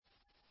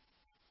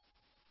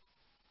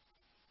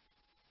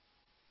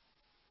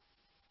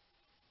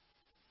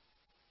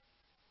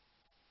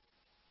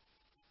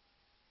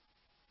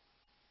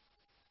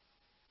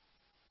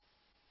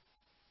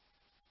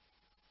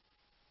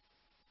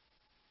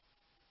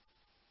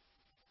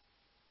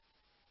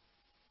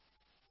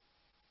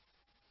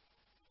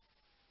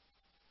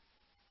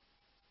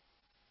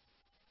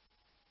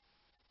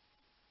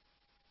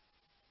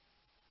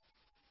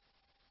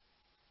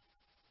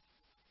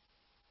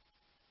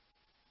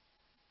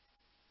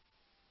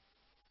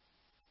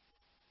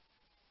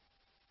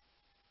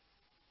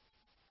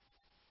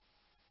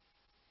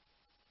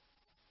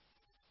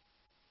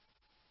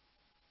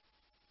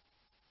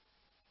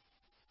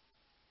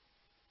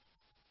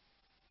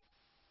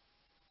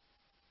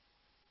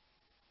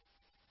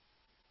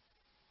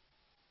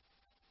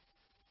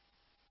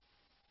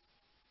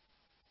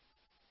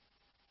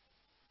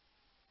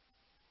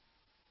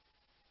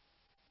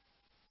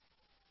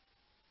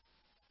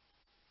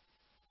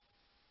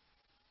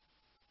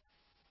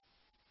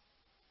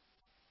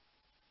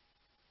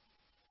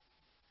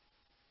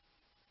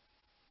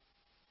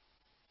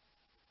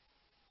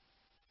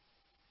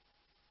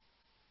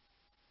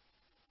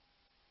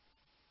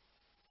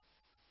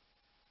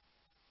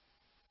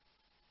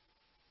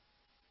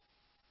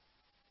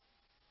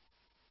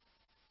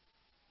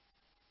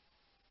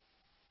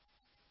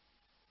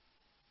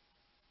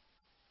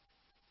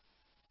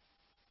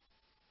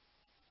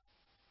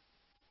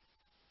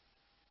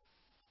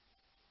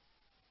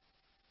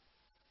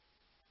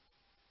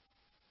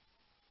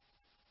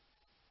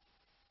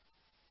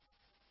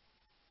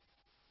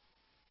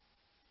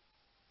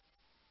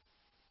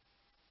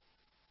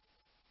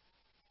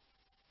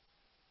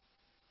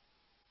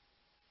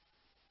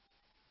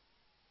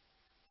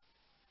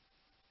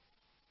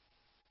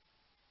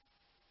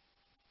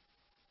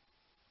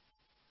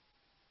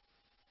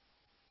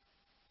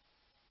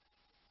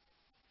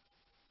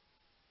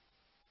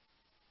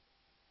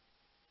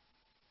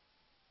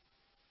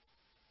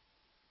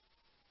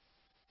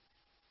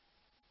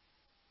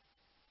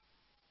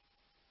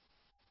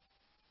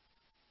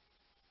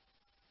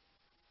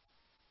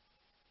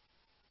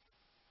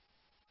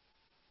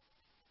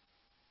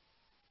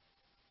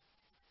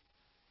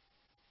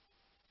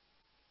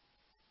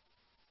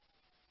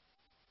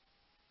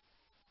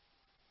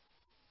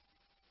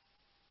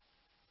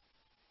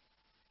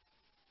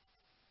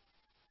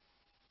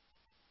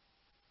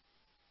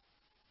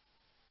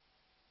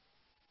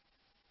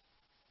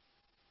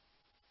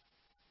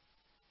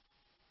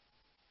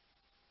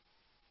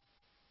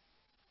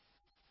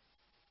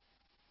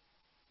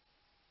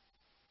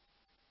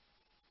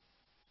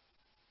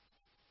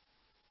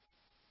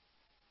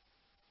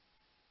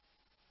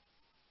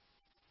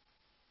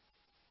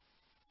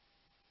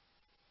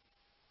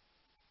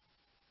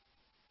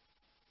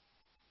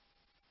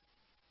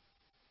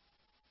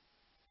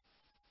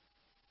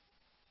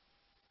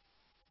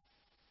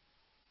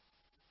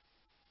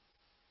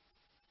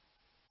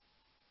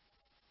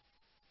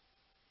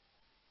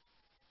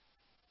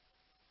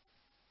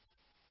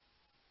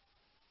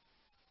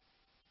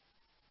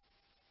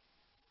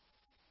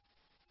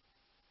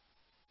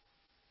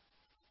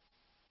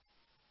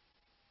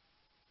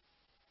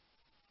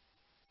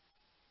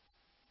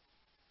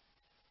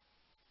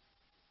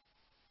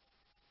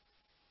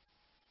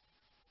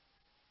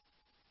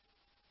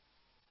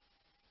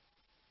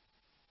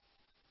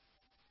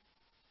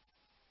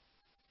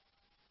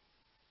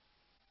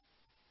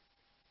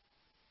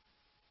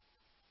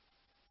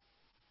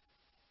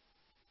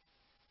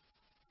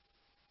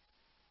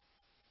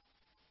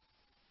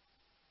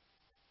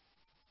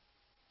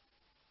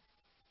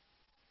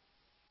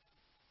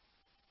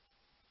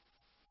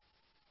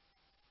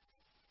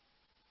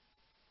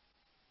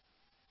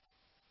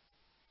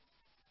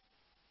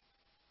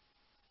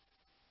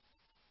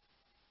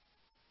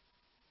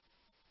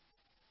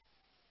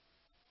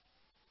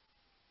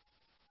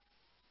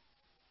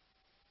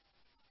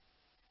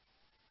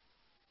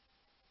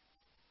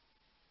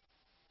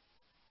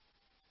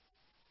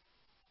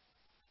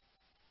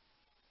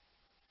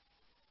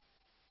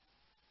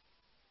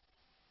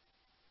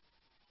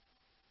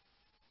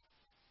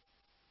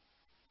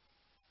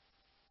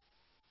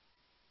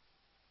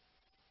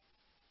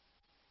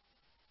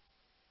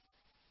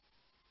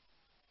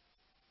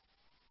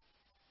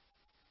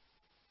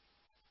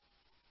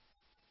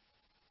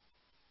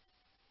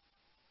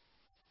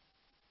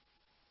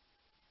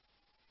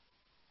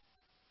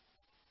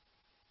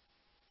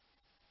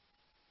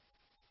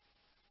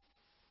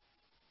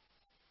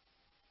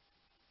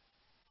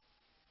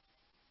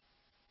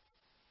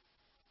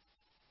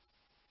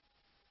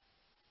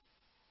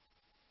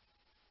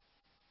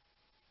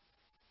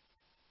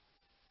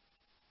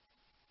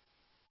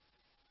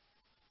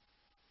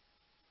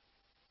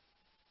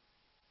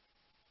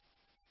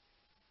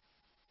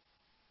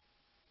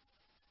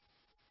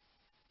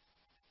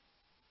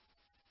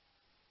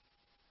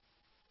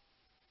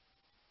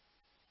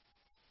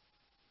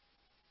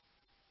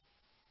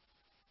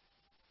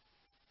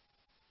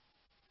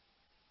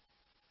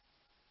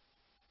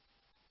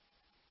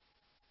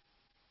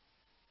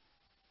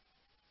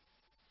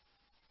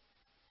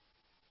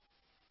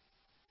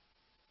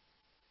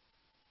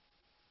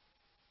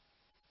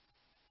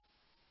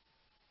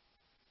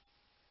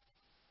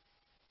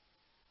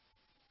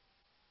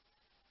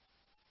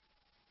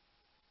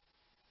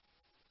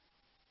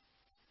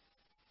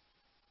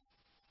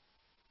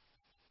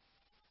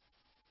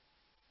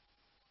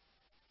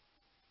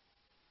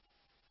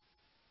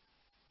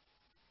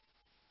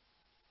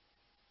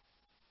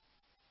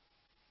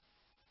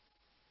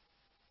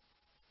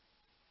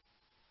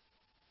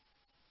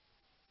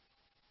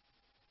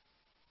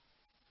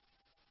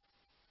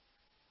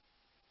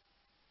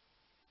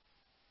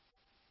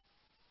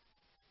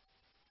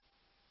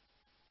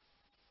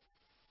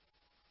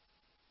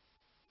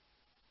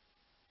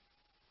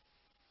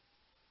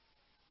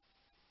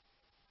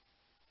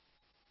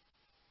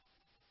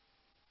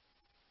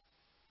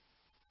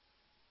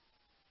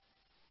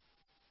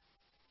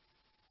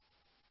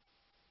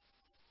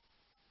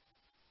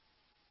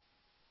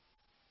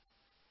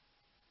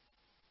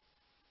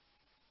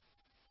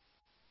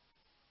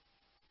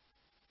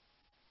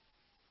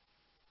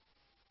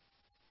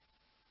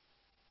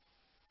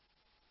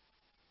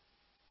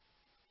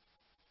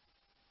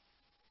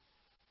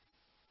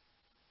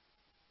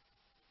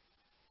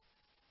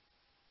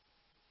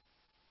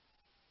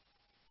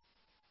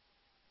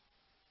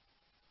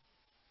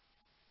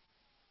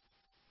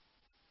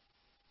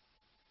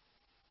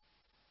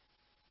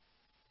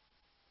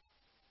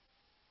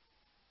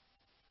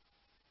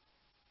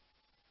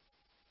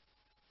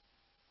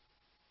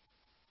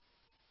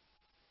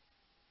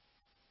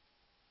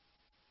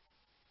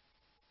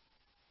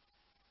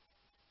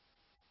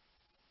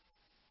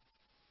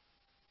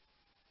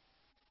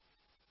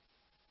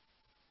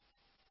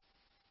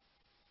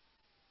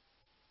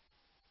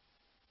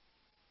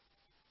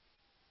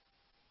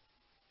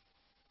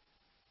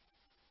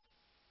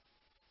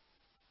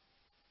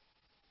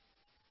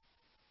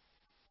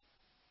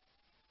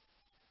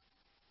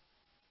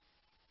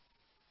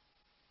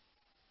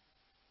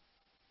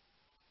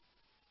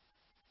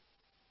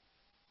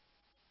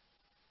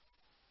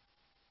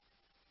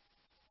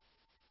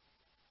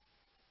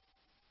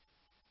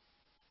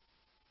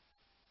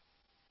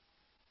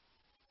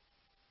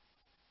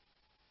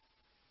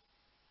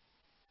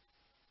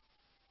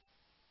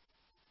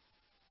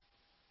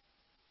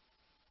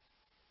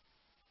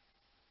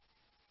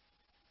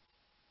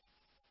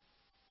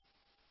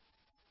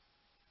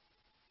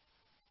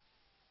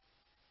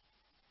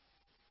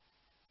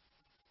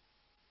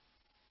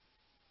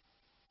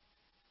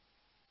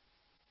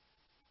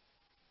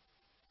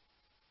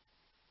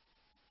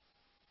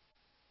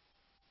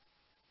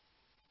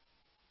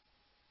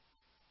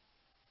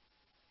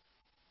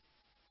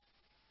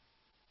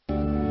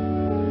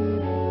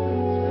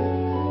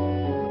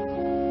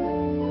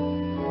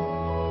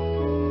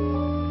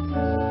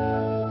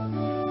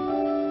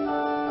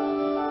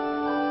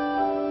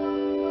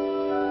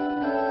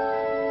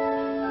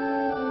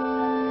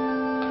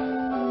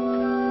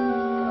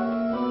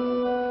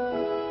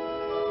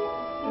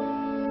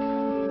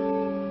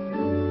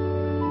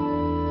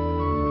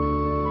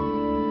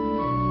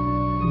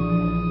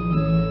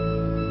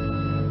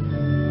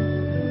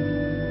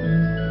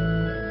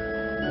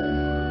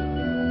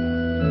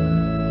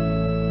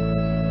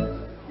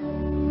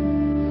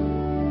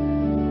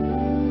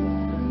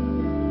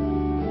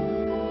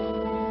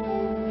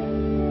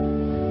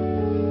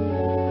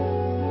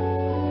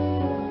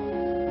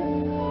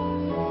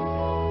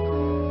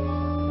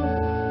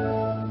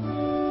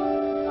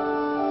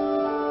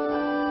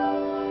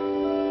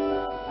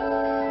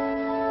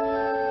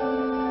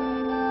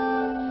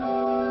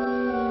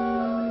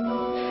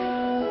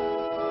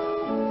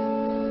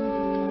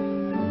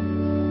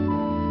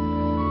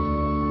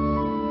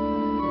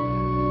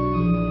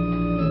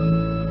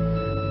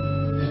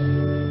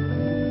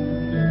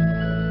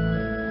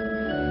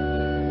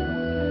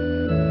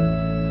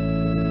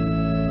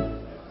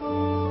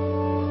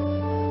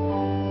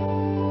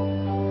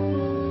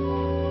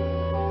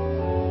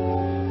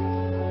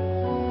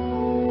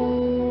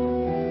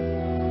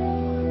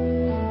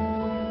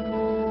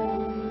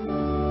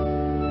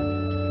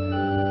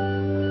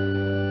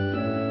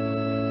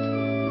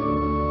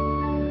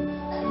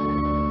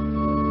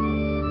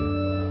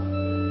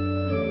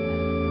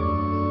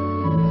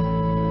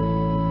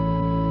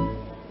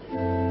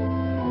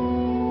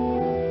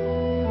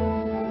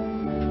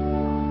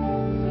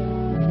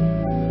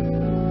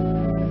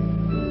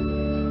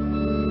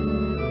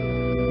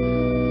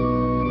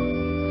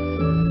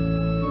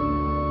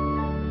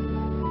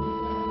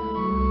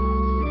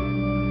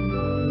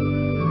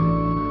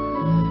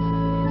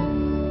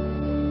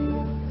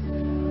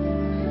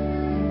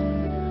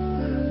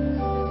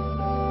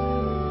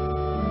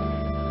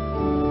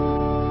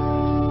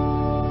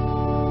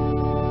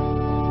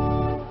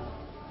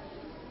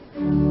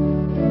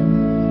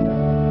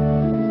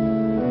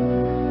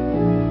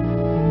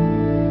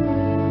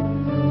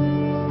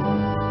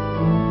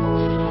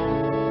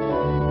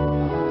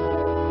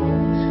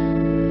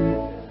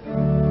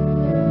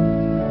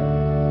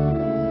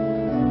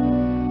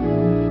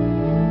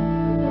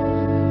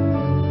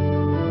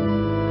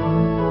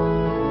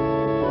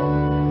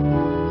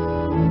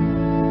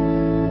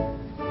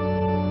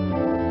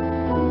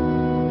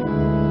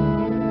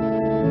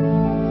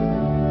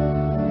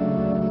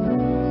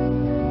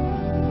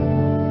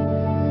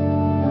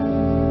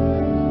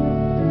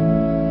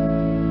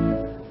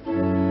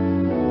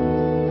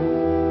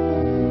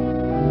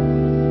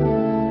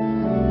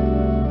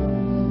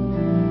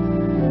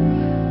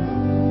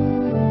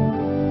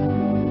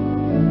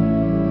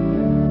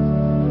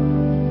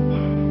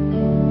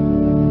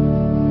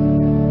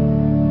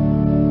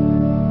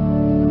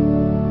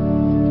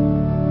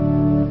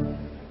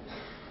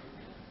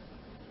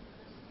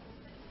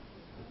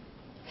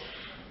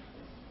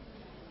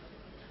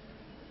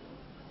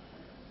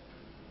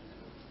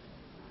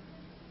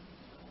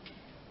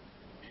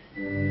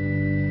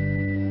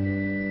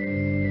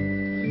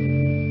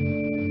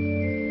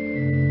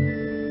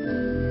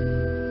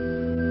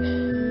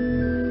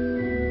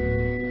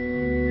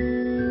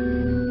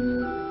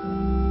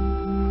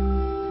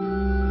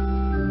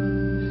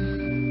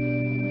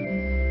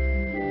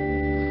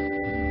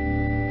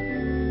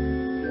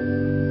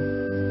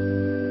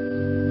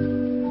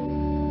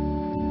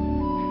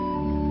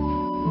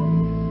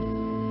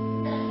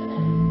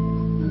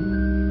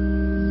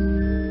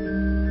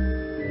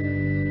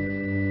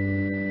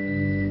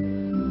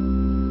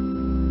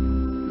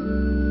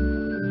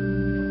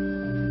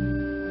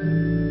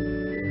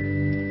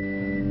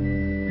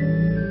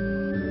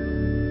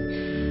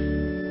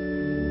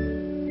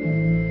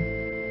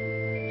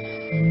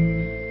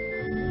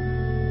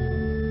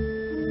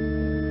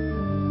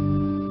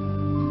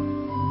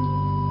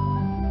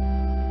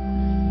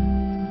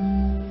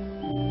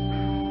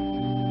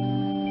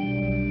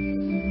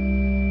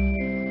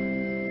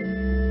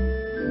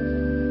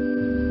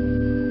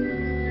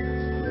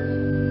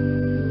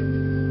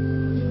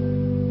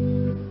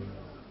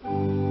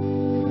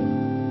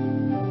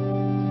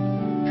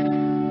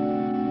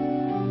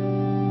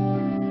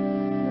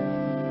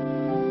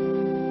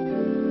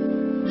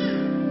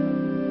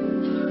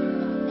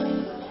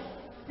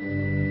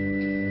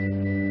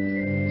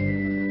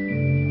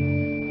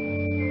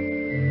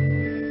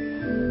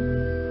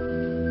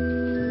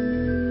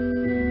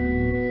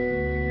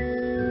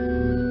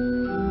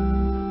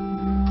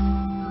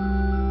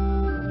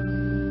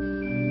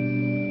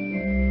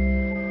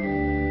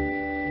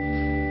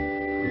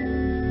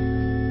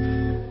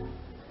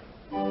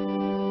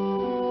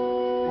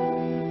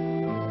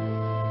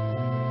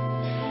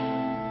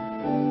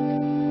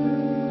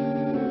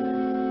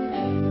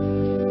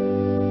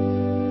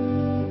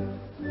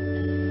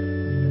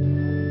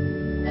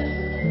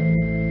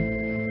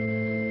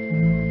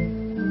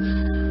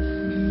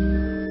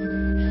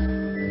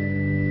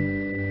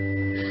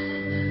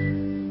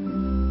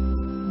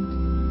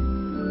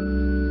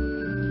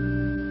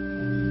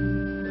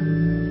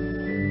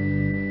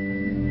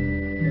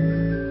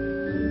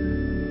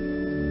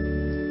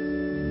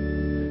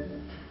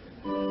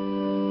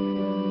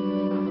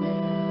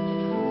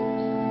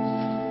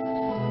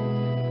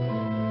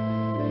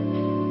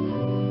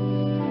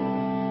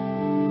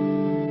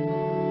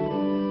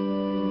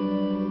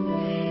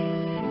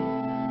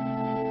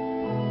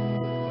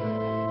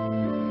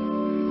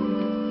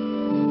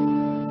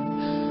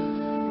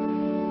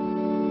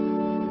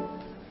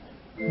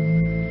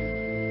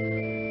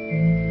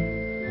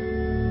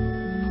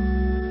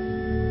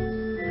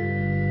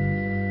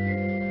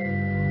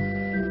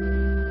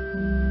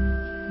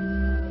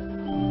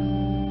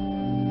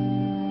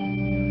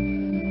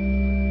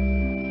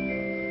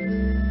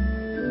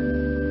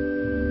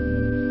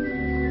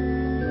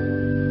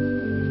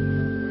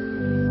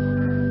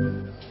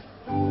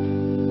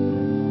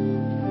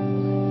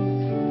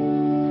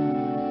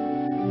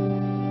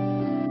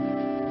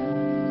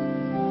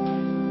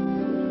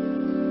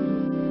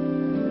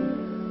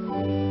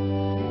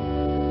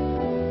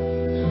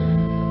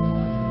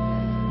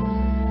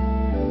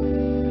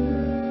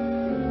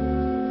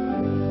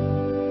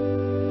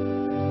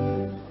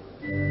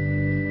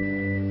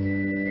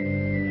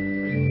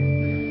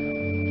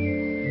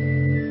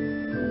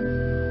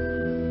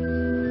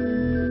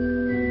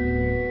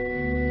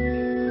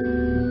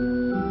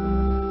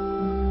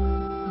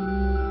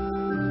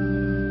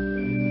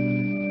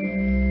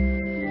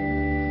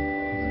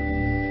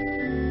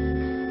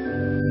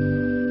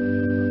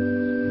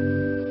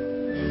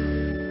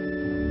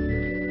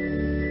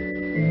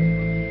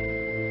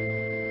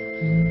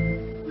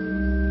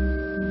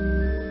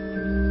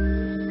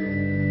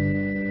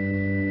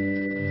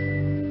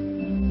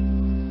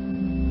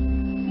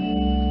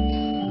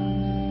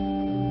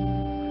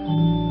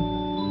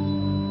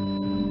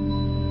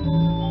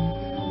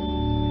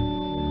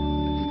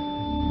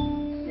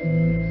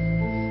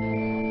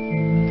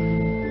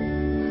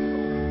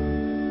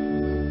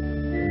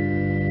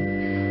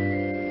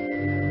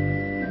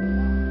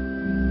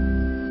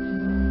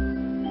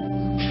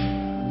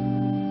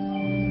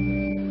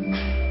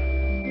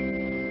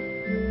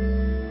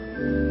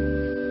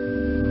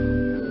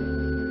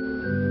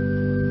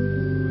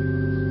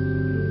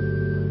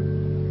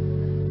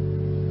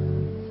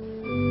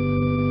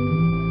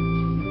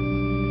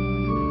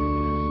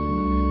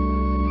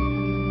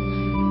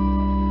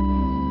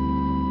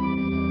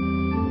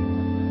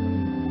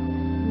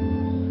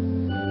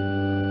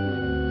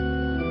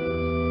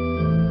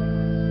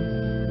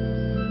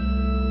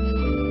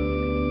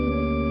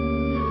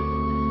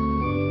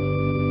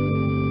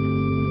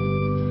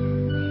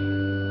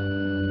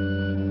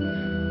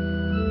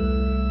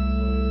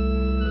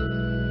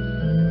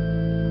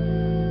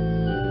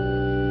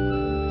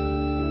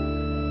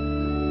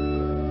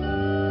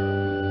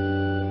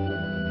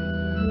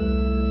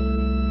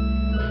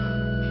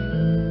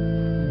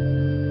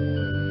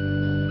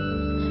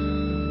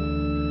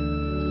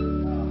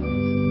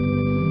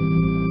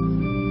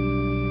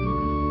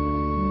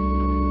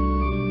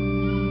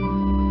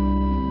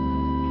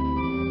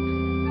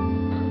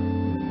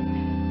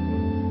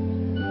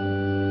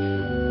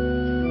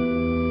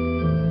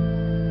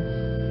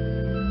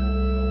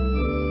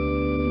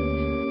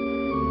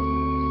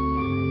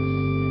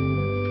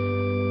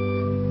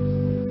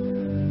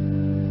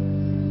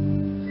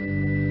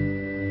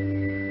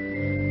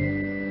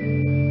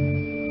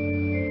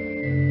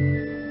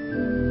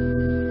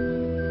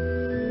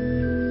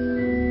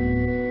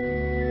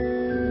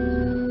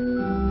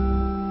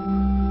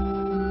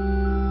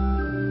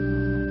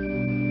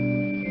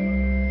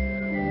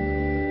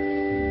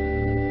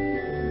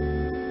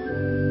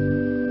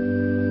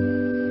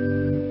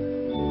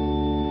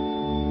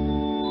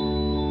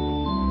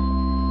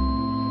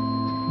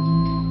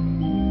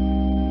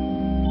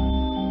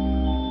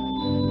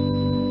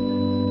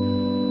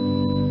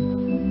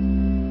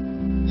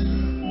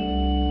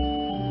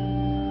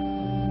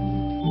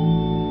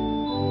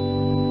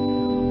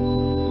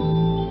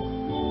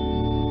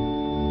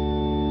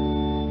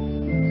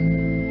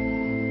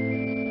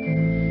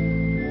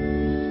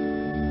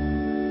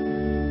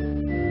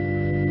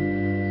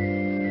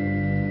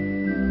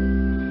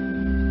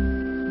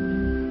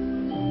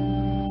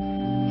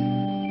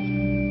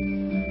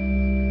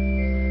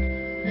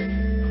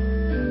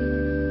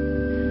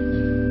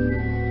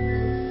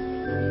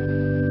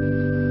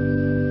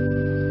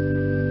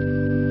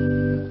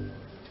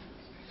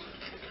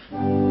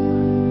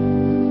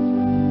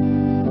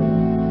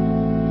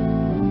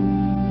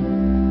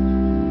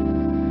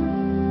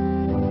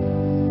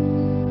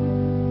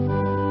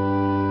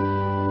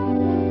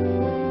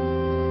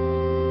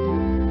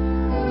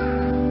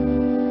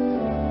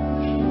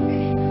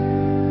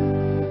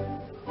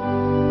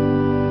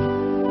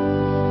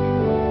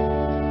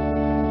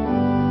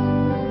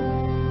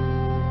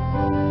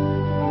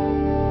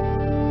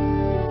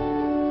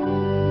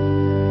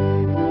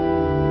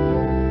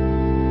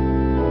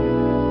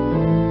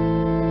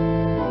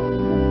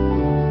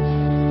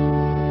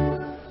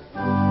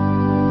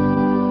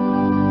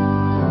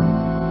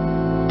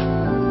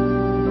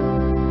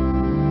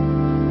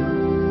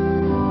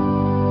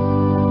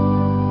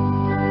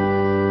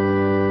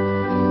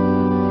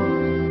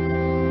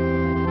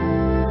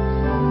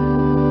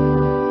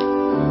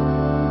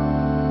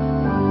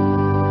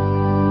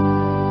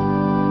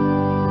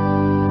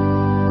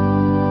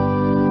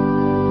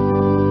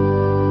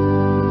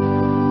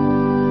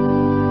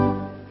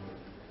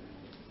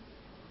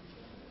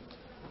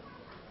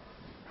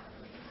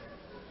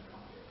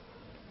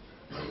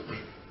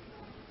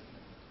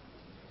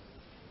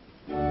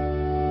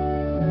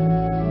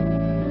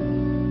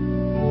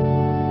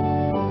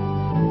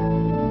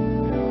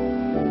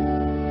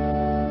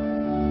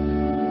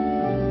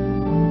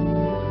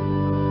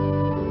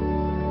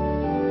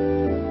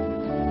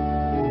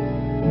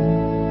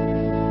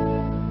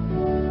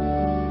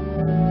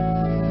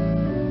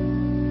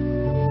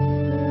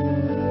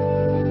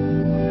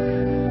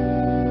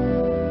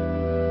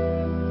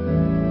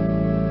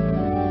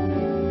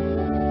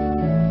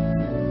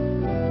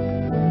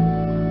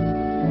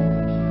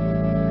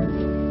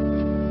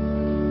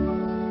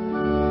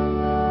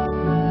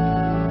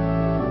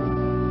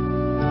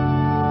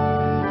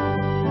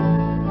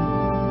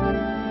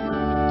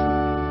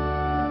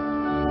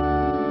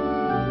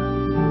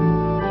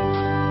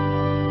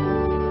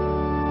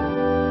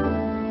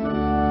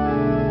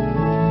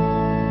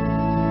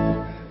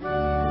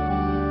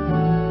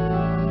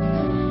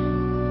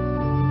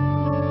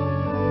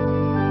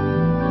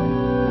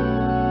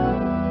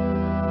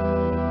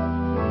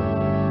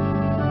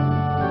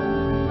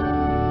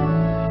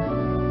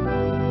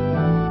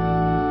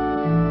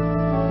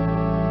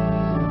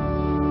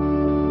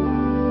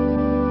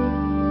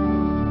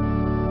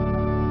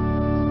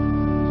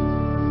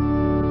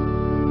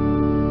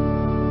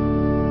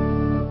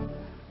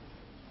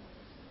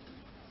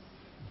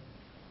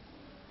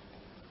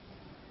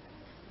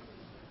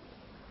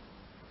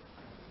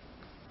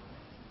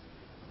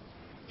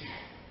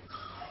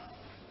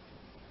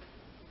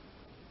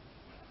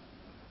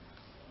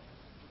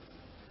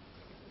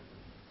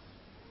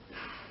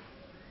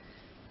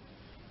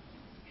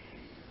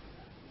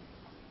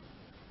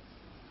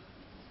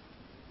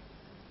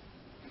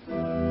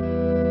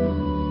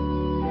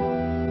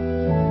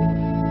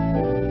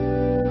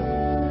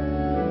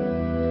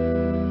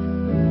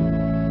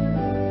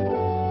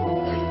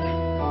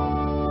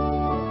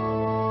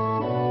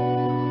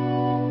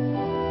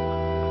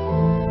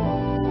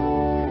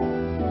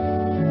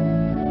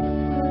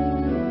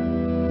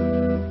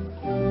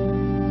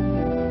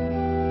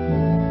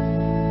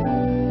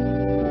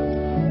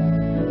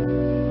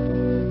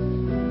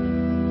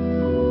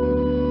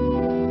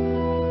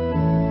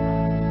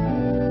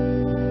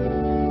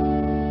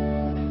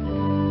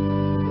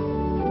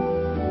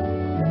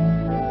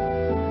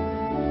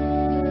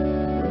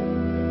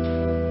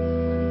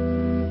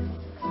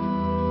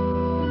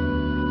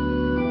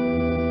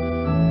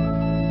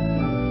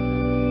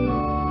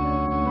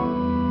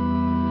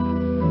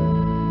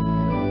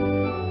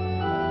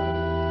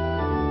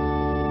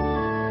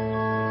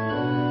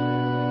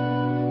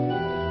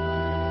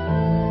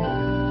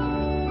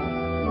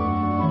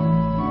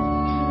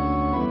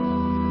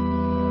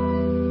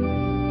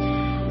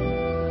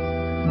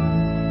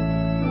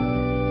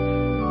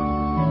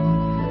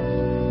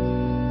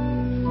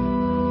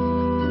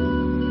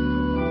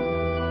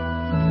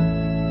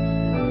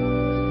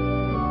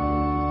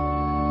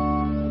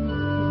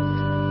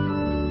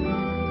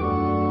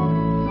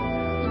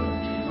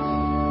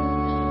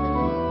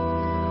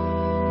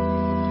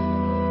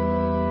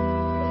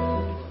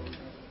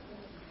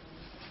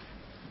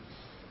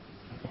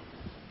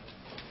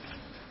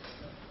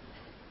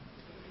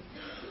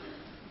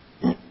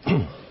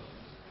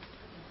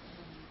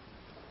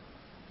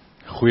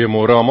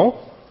Goeiemôre almal.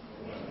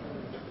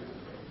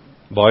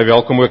 Baie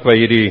welkom ook by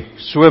hierdie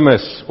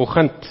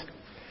somersoggend,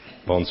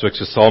 waar ons ook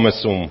so saam is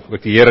om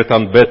ook die Here te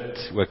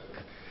aanbid, ook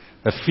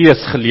 'n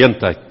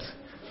feesgeleentheid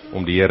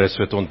om die Here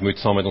so te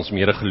ontmoet saam met ons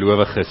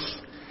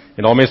medegelowiges.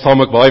 En daarmee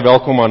saam ook baie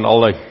welkom aan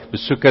al die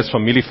besoekers,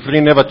 familie,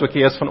 vriende wat ook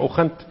hier is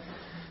vanoggend.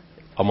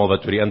 Almal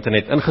wat oor die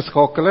internet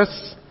ingeskakel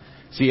is.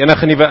 As jy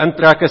enige nuwe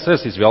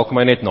intrekkers is welkom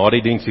hy net na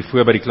die diens hier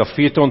voor by die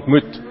klavier te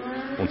ontmoet.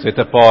 Ons het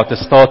 'n paar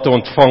attestate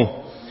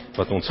ontvang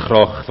wat ons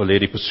graag wil hê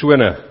die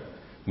persone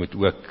moet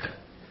ook,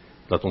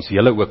 dat ons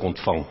julle ook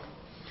ontvang,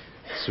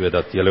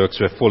 sodat julle ook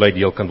so voluit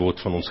deel kan word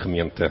van ons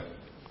gemeente.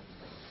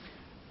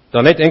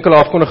 Dan net enkele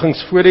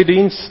afkondigings voor die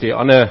diens, die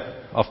ander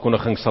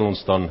afkondiging sal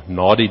ons dan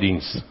na die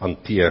diens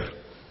hanteer.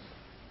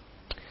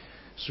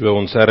 So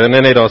ons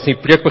herinner net, daar is nie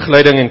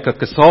preekbegeleiding en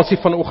katekisasie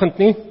vanoggend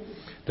nie,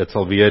 dit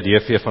sal weer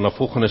DV vanaf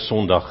volgende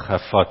Sondag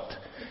hervat,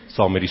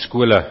 saam met die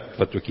skole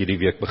wat ook hierdie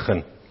week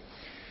begin.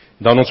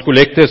 Dan ons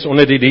kollektes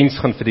onder die diens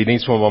gaan vir die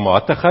diens van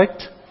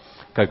barmhartigheid.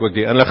 Kyk ook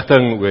die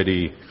inligting oor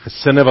die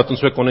gesinne wat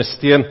ons ook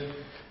ondersteun.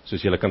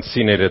 Soos julle kan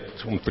sien het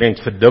dit omtrent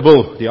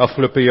verdubbel die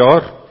afgelope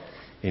jaar.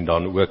 En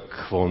dan ook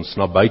vir ons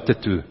na buite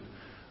toe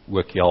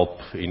ook help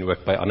en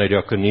ook by ander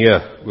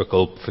diakonie ook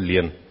hulp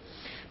verleen.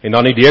 En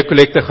dan die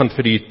D-kollekte gaan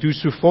vir die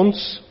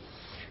Tusu-fonds.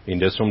 En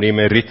dis om die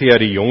Meritia,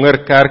 die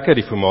jonger kerke,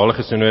 die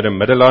voormalige synode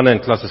Middellande en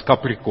Klasses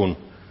Capricorn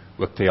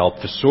ook te help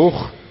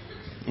versorg.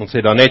 Ons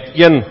het dan net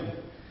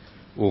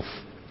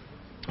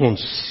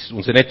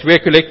ons het net 2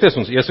 kollektes.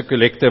 Ons eerste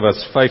kollekte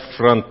was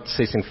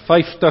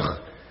R5.56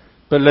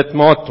 per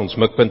lidmaat. Ons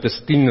mikpunt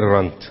is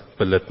R10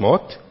 per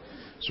lidmaat.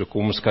 So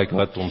kom ons kyk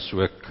wat ons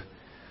ook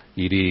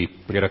hierdie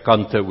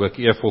predikante ook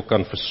eervol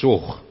kan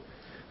versorg,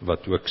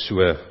 wat ook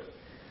so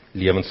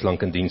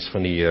lewenslang in diens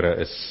van die Here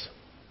is.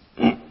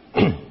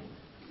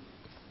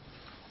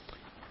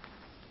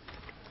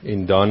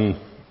 En dan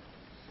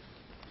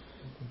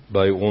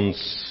by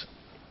ons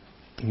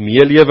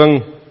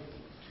meelewing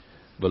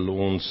wil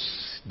ons,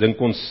 dink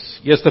ons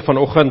eerste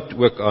vanoggend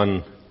ook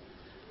aan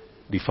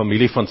die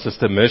familie van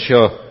Suster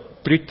Mercia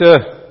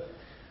Prute,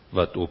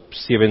 wat op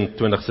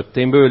 27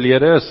 September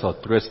oorlede is. Haar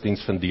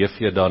troostdiens van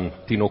DV dan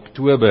 10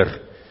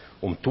 Oktober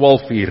om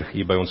 12 uur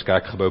hier by ons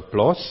kerkgebou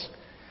plaas.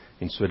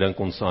 En so dink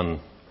ons aan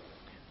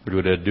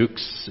broeder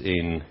Dux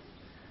en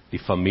die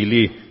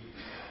familie,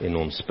 en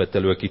ons bid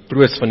hulle ook die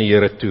troos van die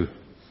Here toe,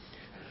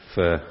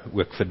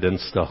 ook vir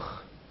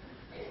Dinsdag,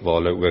 waar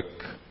hulle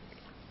ook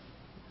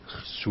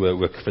so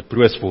ook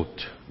vertroos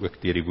word,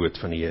 ook deur die woord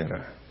van die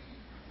Here.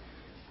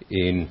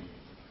 En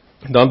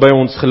dan by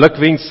ons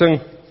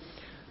gelukwensing,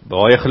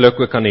 baie geluk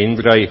ook aan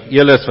Hendrey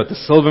Elis wat 'n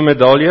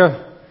silwermedalje,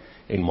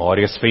 en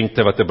Marius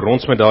Vente wat 'n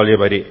bronsmedalje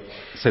by die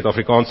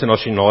Suid-Afrikaanse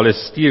nasionale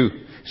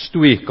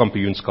stoei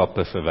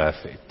kampioenskappe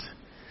verwerf het.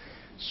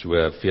 So,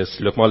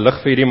 loop maar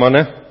lig vir hierdie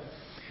manne,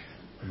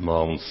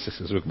 maar ons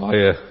is ook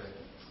baie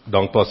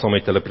dankbaar saam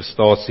met hulle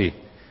prestasie,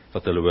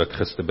 wat hulle ook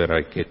gister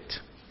bereik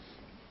het.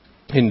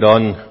 En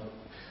dan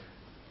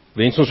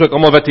wens ons ook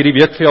almal wat hierdie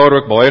week verjaar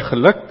ook baie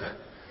geluk.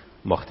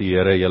 Mag die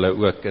Here julle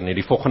ook in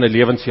die volgende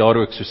lewensjaar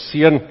ook so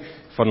seën,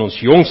 van ons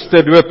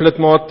jongste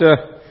dooplidmate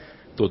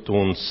tot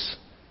ons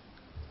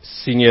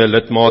senior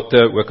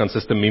lidmate, ook aan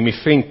Suster Mimi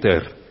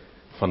Venter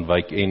van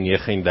Wyk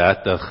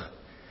N39,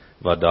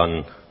 wat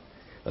dan,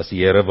 as die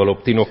Here wil,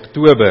 op 10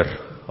 Oktober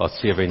haar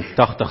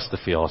 87ste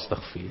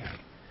verjaarsdag vier.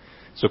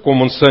 So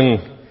kom ons sing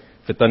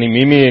vir Tannie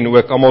Mimi en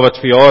ook almal wat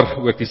verjaar,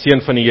 ook die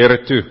seën van die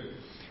Here toe,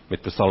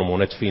 met Psalm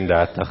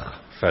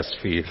 134 vers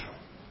 4.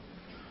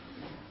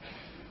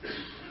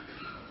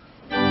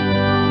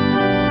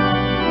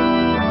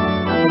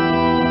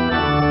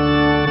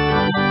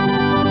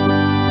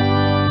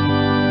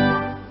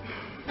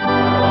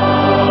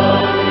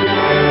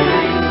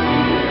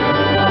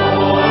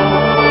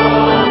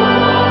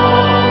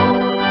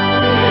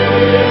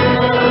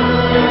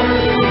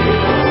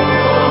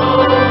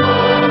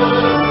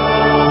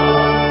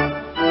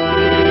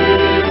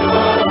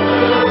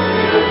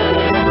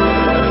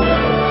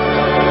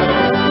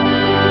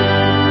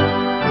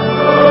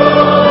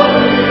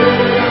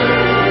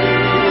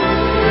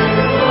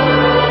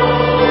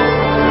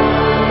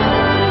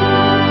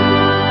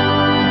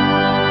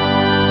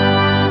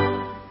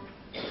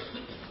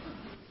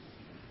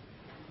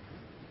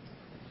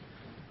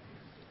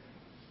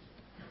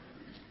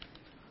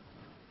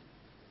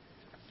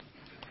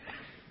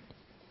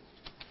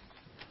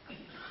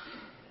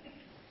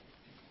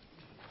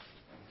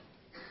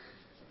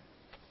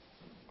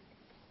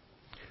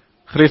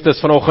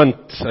 Christus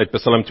vanoggend uit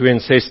Psalm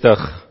 62,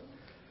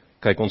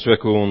 kyk ons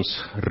ook hoe ons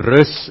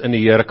rus in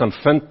die Here kan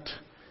vind,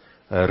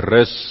 'n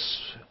rus,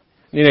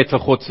 nie net vir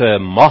God se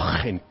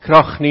mag en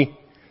krag nie,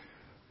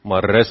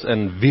 maar rus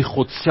in wie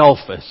God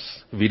self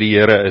is, wie die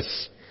Here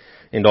is.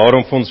 En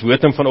daarom vir ons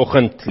wotum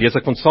vanoggend, lees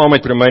ek ons saam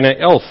uit Romeine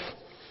 11,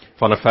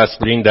 van vers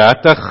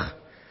 33,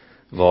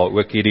 waar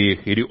ook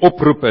hierdie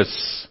oproep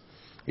is,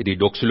 hierdie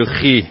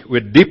doxologie,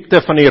 oor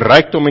diepte van die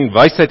rykdom en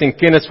wysheid en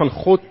kennis van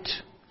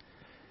God,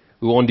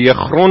 hoe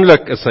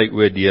ondeurgrondelik is sy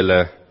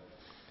oordeele,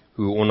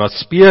 hoe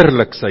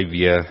onnaspeurlik sy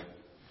weë.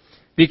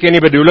 Wie ken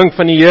die bedoeling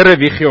van die Here?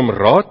 Wie gee hom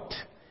raad?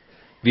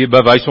 Wie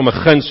bewys hom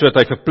 'n guns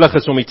sodat hy verplig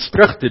is om iets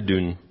terug te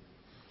doen?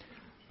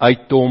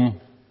 Uit hom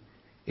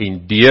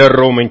en deur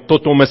hom en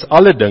tot hom is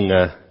alle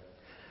dinge,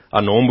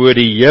 aan hom behoort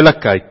die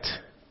heerlikheid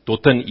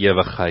tot in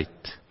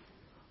ewigheid.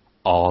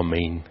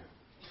 Amen.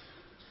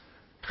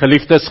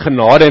 Geliefdes,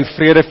 genade en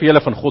vrede vir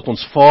julle van God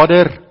ons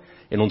Vader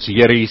en ons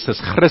Here Jesus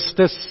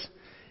Christus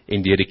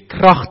en deur die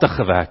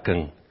kragtige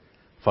werking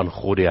van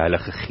God die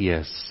Heilige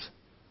Gees.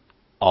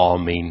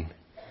 Amen.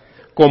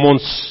 Kom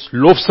ons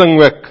lofsing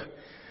ook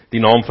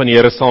die naam van die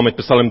Here saam met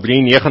Psalm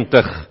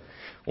 93.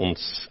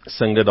 Ons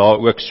sing dit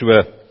daar ook so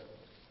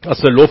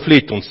as 'n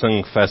loflied. Ons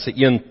sing verse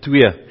 1,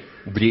 2,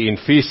 3 en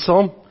 4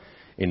 saam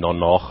en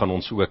daarna gaan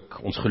ons ook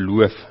ons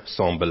geloof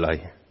saam bely.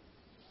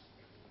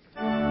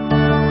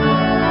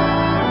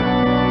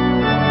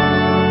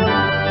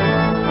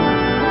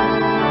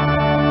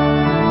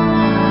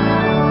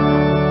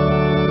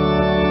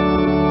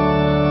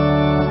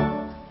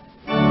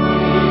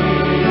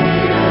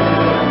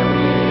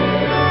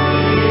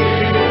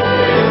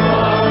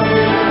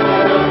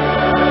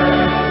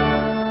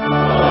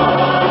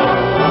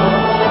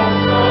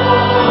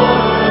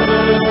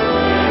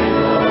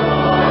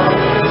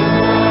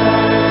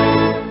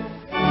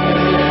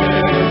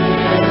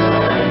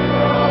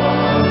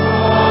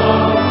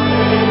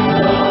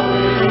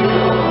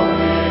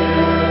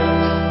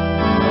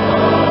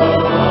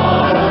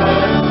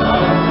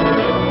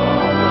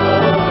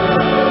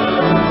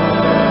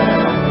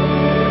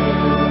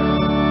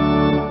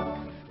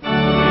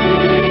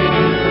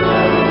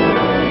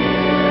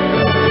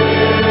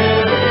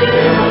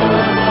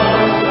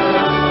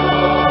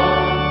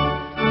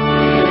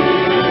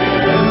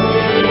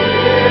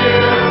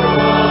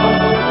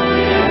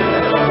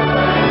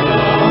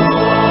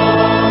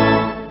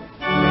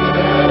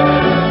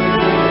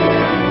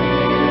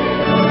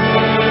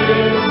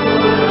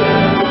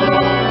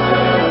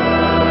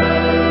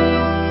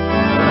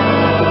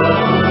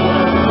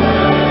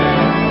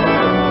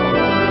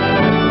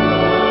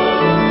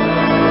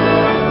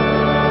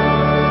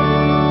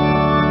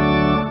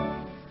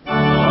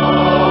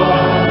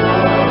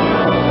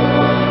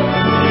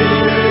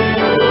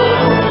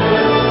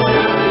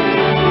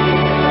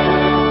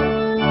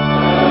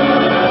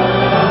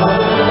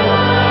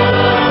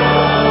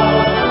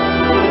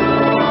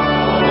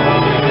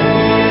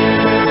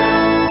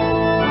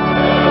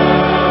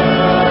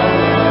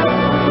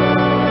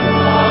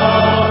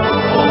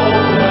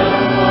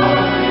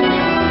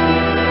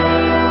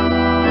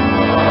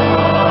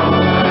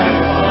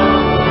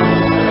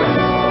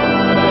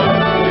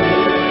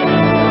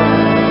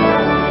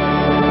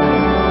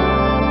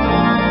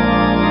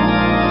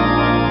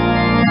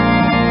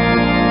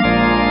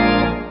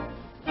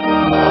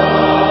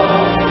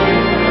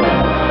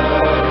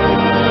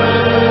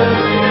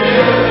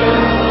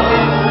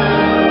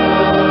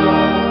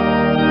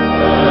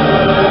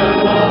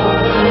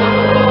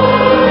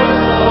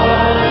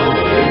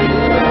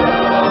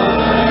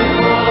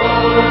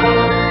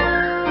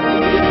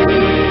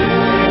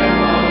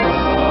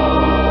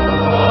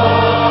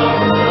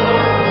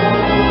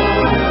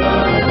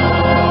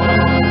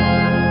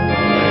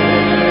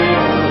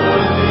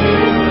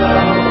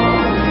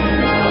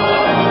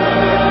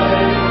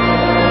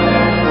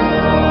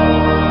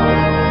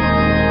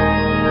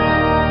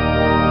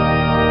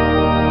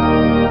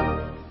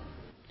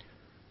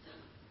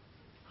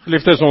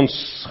 Geliefdes, ons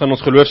gaan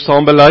ons geloof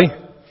saam bely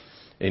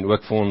en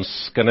ook vir ons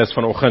kinders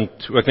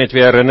vanoggend ook net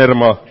weer herinner,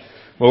 maar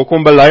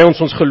hoekom bely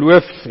ons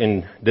geloof? En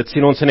dit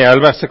sien ons in die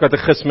Heidelbergse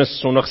Katekismus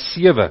Sondag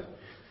 7.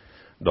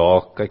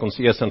 Daar kyk ons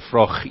eers in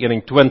vraag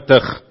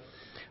 21,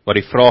 waar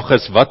die vraag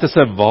is, wat is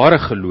 'n ware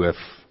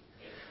geloof?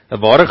 'n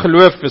Ware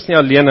geloof is nie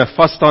alleen 'n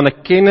vasstaande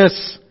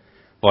kennis,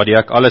 waardeur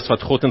ek alles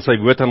wat God in sy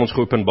woord aan ons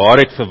geopenbaar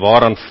het vir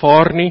waar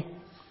aanvaar nie,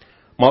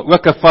 maar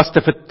ook 'n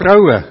vaste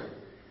vertroue,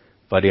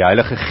 wat die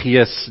Heilige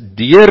Gees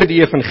deur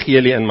die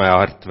evangelie in my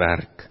hart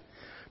werk.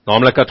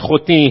 Naamlik dat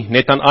God nie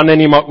net aan ander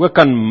nie, maar ook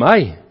aan my,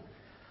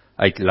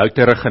 uit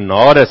loutere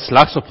genade,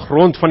 slegs op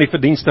grond van die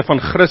verdienste van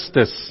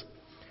Christus,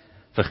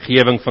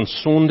 vergewing van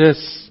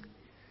sondes,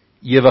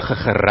 ewige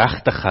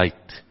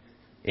geregtigheid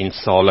en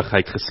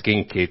saligheid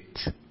geskenk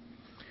het.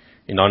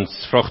 En dan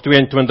vraag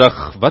 22,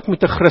 wat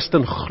moet 'n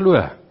Christen glo?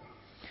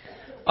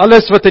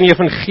 Alles wat in die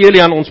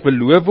evangelie aan ons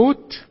beloof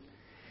word,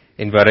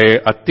 en waar hy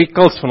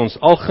artikels van ons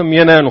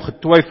algemene en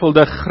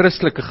ongetwyfelde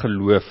Christelike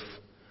geloof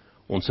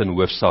ons in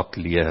hoofsaak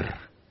leer.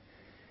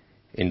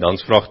 En dan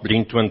vraag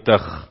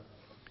 23,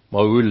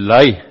 maar hoe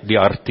lei die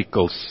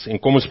artikels? En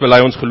kom ons bely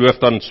ons geloof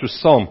dan so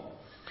saam.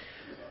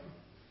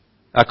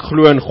 Ek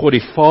glo in God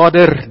die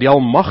Vader, die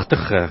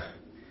Almagtige,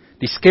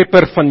 die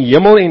skepper van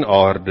hemel en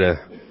aarde,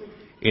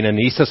 en in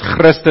Jesus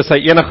Christus, sy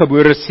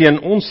eniggebore Seun,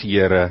 ons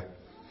Here,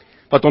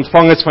 wat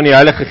ontvang is van die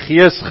Heilige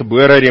Gees,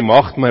 gebore uit die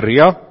maagd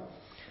Maria,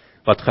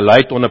 wat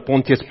gelyd onder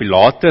Pontius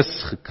Pilatus,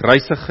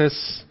 gekruisig is,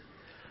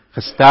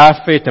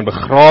 gesterf het en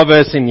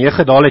begrawe is en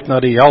neergedaal het na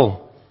die hel.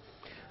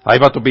 Hy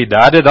wat op die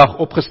 3de dag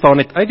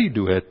opgestaan het uit die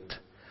dood,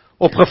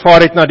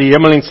 opgevaar het na die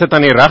hemel en sit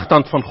aan die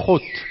regterhand van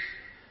God,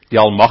 die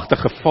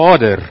Almagtige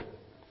Vader,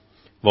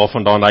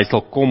 waarvandaan hy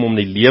sal kom om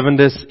die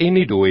lewendes en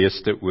die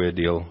dooies te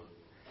oordeel.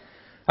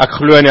 Ek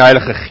glo in die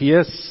Heilige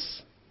Gees.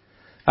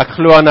 Ek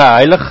glo aan 'n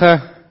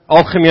heilige,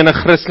 algemene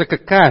Christelike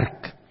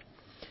kerk,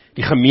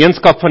 die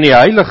gemeenskap van die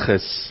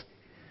heiliges,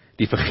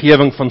 die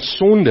vergewing van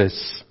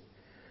sondes,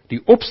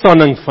 die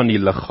opstanding van die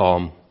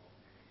liggaam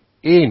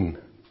en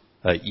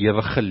 'n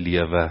ewige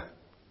lewe.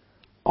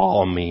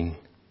 Amen.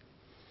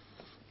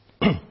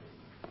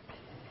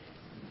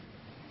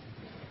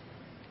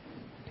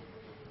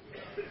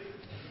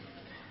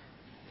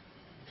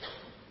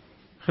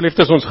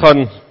 Geliefdes, ons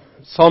gaan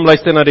saam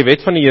luister na die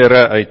wet van die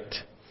Here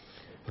uit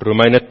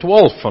Romeine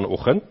 12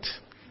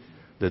 vanoggend.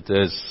 Dit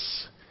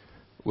is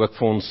ook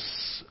vir ons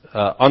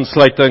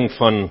aansluiting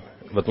van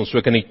wat ons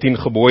ook in die 10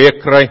 gebooie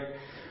kry,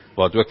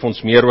 wat ook vir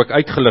ons meer ook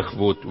uitgelig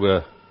word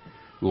oor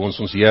hoe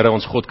ons Here,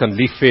 ons God kan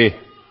lief hê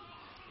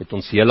met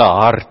ons hele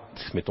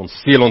hart, met ons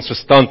siel, ons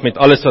verstand, met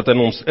alles wat in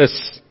ons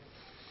is.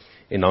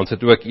 En dan is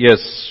dit ook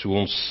eers hoe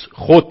ons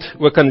God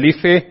ook kan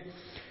lief hê.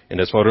 En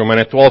dis waar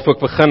Romeine 12 ook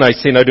begin. Hy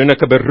sê, nou doen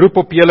ek 'n beroep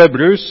op julle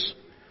broers,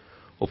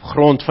 op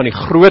grond van die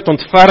groot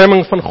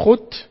ontferming van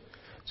God,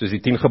 soos die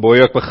 10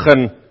 gebooie ook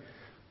begin.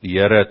 Die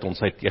Here het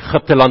ons uit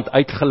Egipte land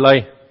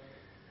uitgelei,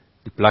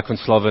 die plek van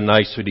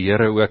slawerny, so die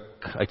Here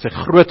ook uit sy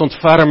groot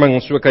ontferming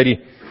ons ook uit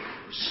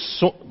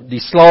die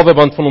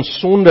slaweband van ons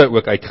sonde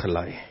ook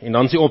uitgelei. En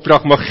dan is die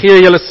opdrag, maar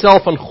gee julle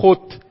self aan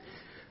God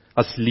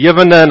as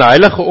lewende en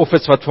heilige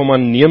offers wat vir hom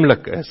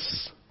aanneemlik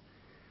is.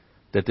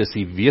 Dit is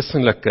die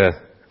wesenlike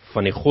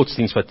van die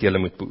godsdienst wat julle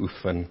moet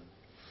beoefen.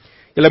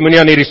 Julle moenie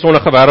aan hierdie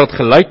sondige wêreld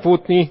gelyk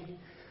word nie,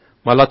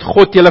 maar laat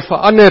God julle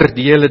verander,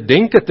 die julle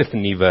denke te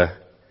vernuwe.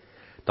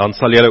 Dan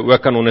sal julle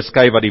ook kan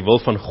onderskei wat die wil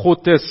van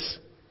God is,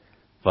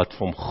 wat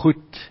vir hom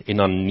goed en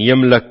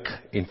aanneemlik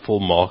en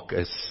volmaak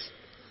is.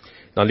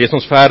 Dan lees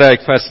ons verder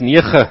uit vers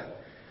 9,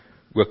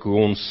 ook hoe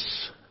ons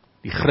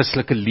die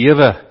Christelike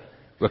lewe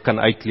ook kan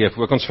uitleef,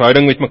 ook ons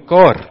verhouding met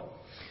mekaar.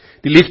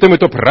 Die liefde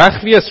moet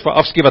opreg wees,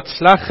 verafskiet wat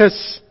sleg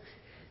is,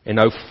 en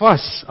hou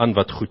vas aan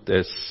wat goed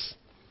is.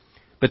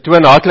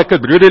 Betoon hartlike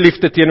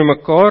broederliefde teenoor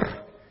mekaar,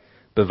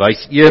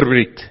 bewys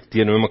eerbied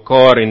teenoor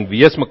mekaar en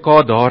wees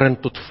mekaar daarin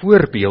tot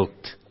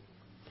voorbeeld.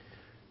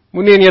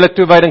 Moenie in julle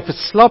toewyding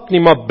verslap nie,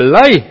 maar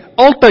bly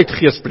altyd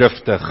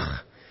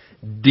geesdriftig.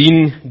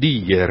 Dien die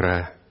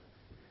Here.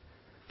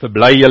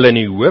 Verbly julle in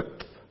die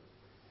hoop,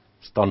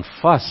 staan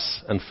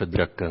vas in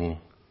verdrukking,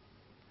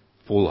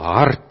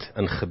 volhard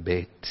in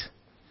gebed.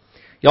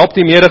 Help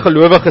die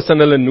medegelowiges in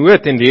hulle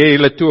nood en leer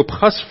julle toe op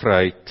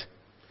gasvryheid.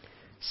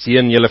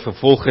 Seën julle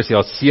vervolgers,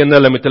 ja, seën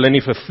hulle, moet hulle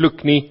nie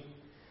vervloek nie.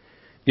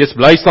 Wees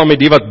bly saam met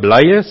die wat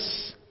bly is,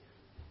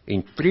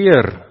 en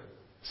treur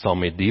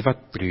saam met die wat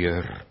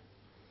treur.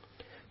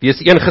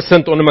 Wees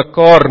eengesind onder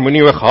mekaar,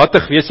 moenie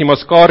hooghartig wees nie, maar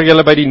skaar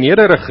julle by die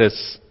nederiges.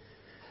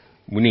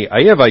 Moenie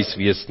eiewys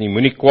wees nie,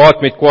 moenie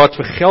kwaad met kwaad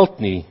vergeld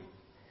nie.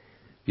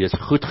 Wees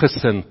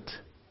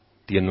goedgesind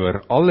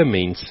teenoor alle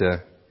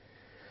mense.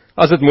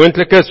 As dit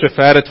moontlik is,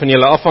 sover dit van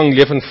julle afhang,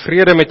 leef in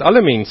vrede met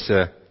alle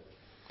mense.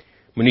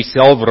 Moenie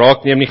self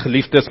wraak neem nie,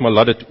 geliefdes, maar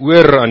laat dit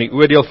oor aan die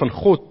oordeel van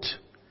God.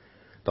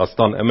 Daar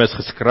staan immers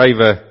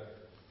geskrywe,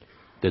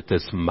 dit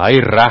is my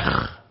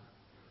reg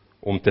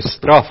om te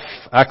straf,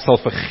 ek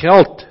sal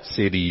vergeld,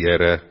 sê die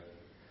Here.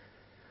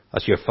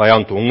 As jou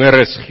vyand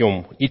honger is, gee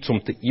hom iets om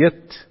te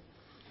eet.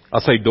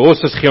 As hy dors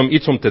is, gee hom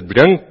iets om te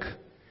drink.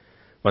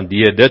 Want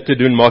deur dit te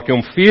doen, maak jy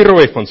hom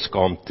vuurrooi van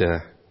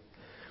skaamte.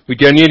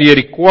 Moet jy nie deur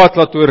die kwaad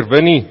laat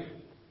oorwin nie,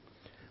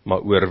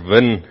 maar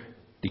oorwin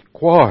die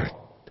kwaad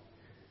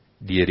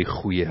deur die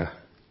goeie.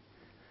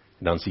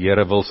 Dan die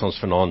Here wil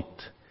ons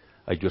vanaand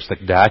uit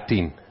hoofstuk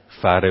 13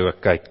 verder ook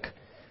kyk,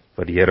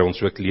 wat die Here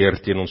ons ook leer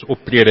teen ons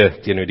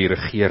optrede teenoor die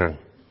regering.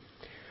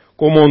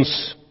 Kom ons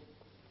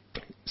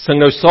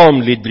sing nou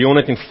saam lied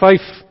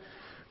 305,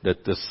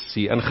 dit is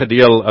die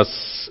ingedeel as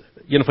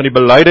een van die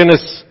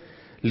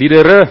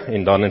belydenisliedere,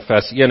 en dan in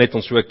vers 1 het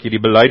ons ook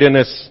hierdie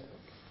belydenis,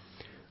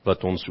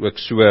 wat ons ook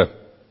so,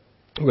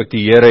 ook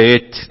die Here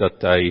het,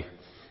 dat hy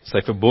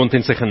sy verbond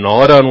en sy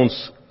genade aan ons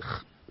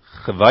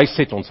gewys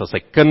het, ons as sy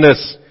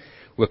kinders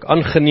ook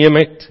aangeneem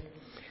het,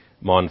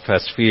 maar in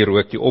vers 4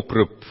 ook die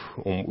oproep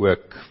om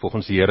ook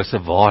volgens die Here se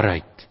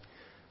waarheid,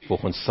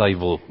 volgens sy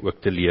wil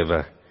ook te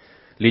lewe.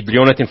 Lied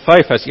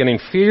 305 vers 1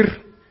 en 4,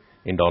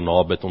 en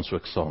daarna bid ons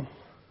ook saam.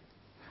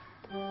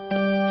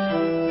 Oh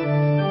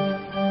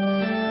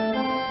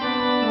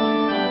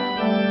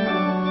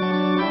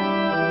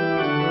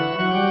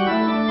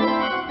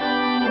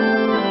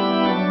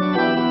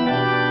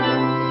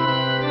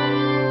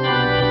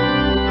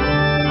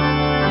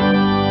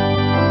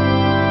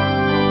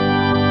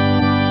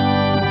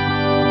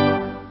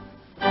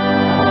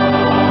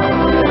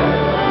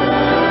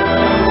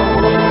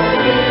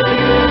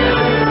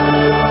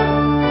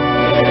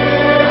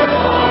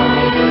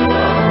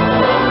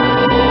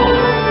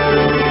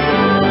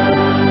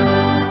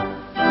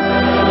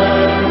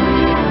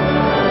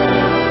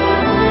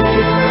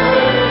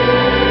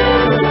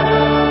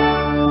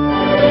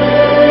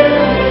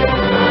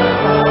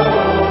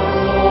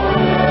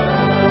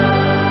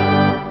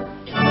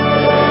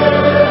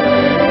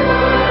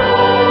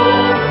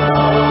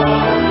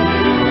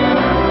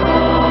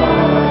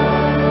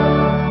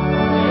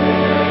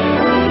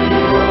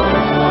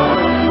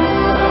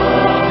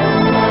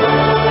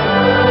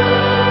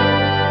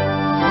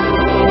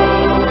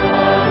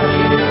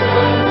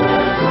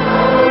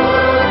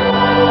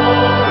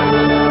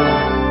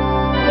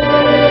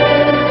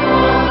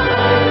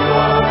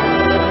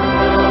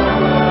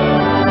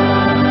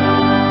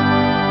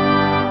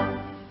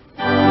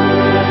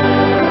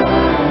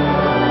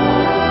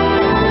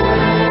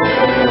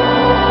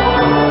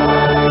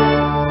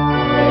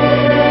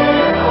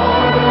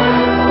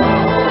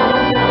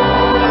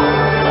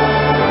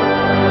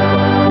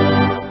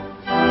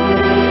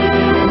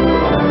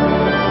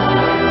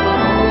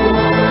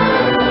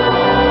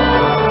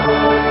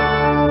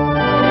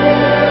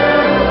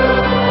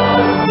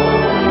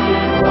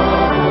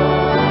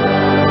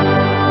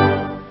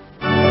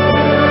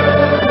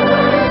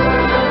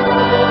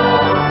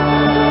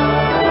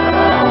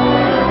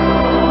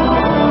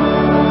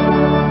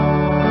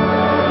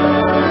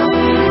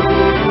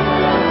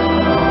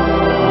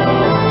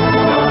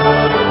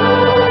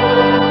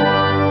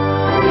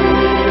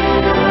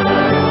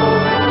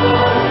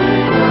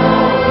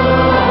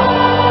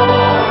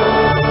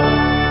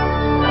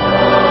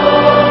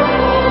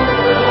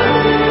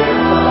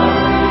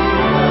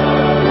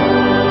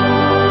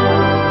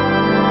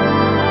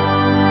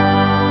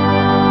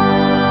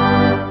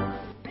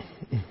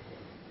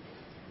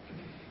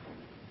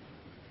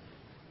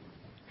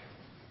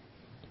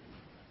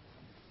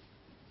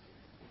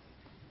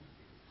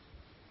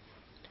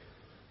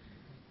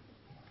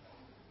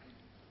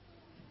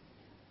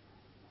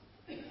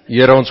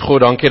Here ons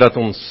God, dankie dat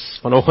ons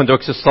vanoggend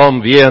ook so saam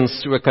weens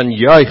so kan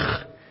juig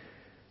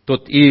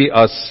tot U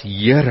as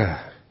Here.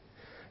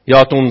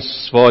 Ja, dat ons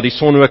waar die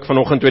son ook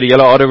vanoggend oor die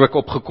hele aarde ook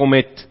opgekom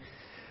het,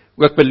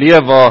 ook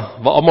beleef waar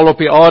almal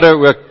op die aarde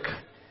ook,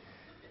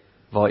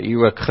 waar U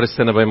ook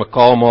Christene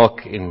bymekaar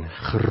maak en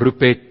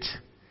geroep het.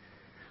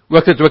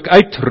 Ook dit ook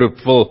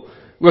uitroep, wil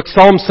ook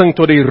saam sing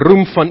tot die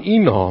roem van U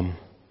naam.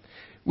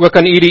 Ook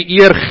aan U die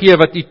eer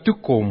gee wat U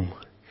toekom.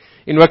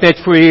 En ook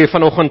net vir U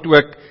vanoggend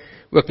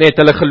ook net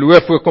hulle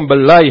geloof ook om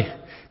bely,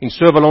 en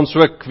so wil ons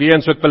ook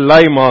weens ook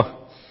bely,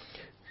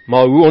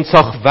 maar hoe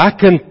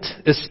ontzagwekkend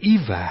is U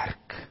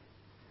werk.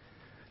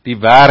 Die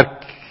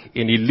werk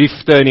en die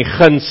liefde en die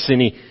guns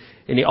en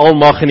die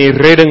almag en die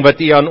redding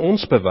wat U aan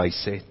ons bewys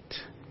het.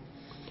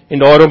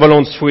 En daarom wil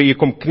ons voor U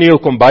kom kniel,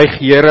 kom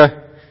buig, Here,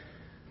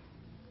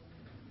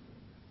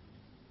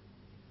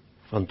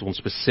 want ons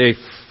besef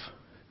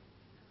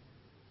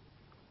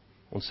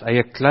ons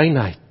eie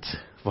kleinheid,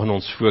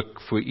 wanneer ons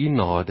voor U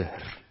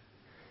nader.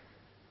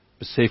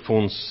 Besef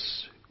ons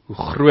hoe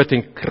groot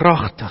en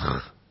kragtig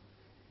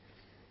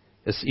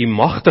is U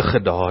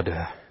magtige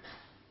dade.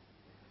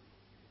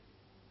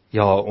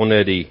 Ja,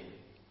 onder die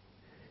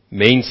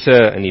mense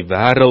in die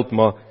wêreld,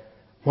 maar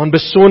in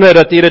besonder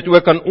dat U dit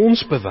ook aan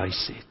ons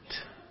bewys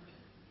het.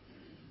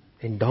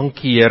 En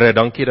dankie Here,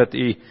 dankie dat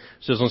U,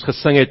 soos ons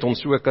gesing het,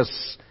 ons ook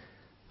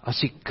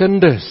as U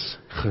kinders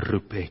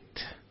geroep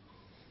het.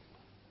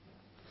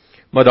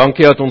 Maar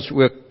dankie dat ons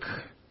ook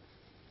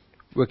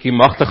U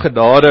magtige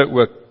dade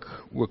ook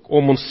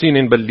om ons sien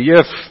en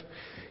beleef.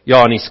 Ja,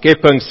 in die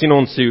skepping sien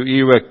ons hoe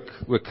U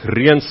ook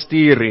reën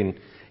stuur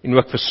en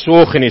ook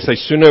versorg en die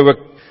seisoene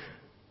ook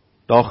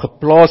daar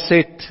geplaas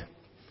het.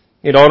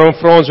 En daarom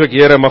vra ons ook,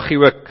 Here, mag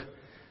U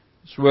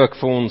ook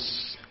vir ons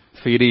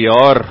vir hierdie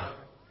jaar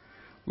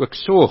ook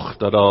sorg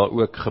dat daar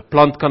ook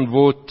geplant kan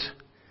word,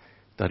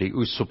 dat die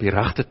oes op die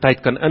regte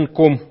tyd kan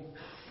inkom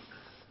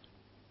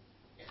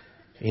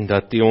en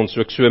dat U ons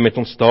ook so met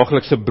ons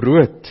daaglikse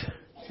brood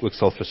ook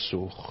sal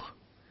versorg.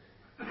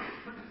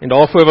 En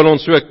daarvoor wil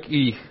ons ook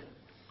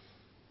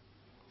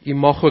U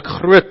mag ook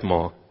groot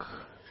maak,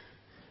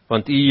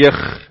 want U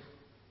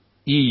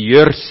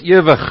heers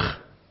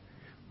ewig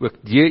ook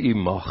deur U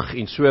mag,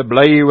 en so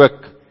bly U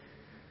ook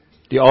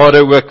die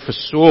aarde ook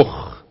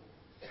versorg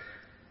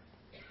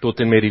tot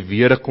en met die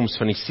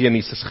wederkoms van die Seun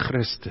Jesus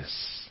Christus.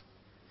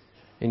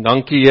 En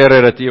dankie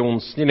Here dat U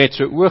ons nie net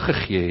so oë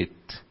gegee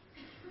het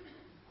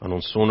aan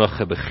ons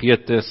sondige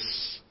begeertes,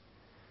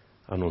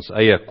 aan ons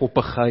eie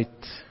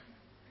koppigheid,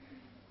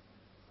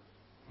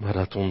 maar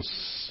dat ons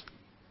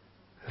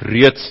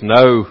reeds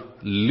nou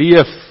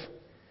leef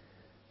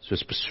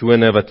soos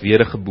persone wat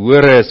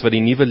wedergebore is, wat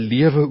die nuwe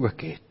lewe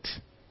ook het.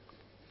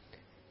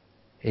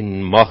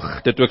 En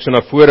mag dit ook so na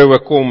vore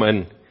ook kom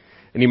in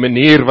die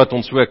manier wat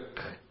ons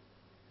ook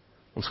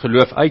ons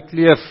geloof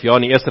uitleef, ja,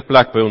 in die eerste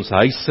plek by ons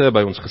huise,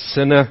 by ons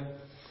gesinne,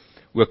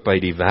 ook by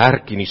die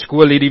werk en die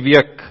skool hierdie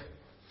week,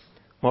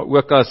 maar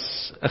ook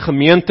as 'n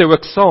gemeente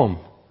ook saam,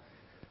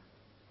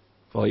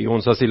 waar U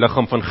ons as die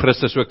liggaam van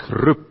Christus ook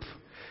roep,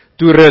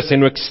 toerus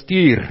en ook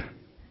stuur,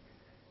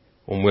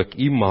 om ook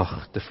U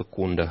mag te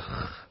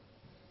verkondig.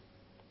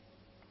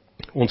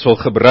 Ons wil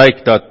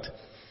gebruik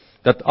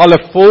dat alle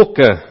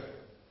volke,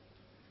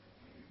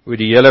 oor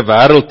die hele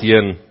wêreld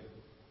heen,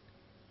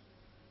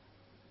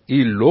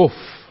 U lof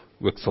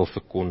ook sal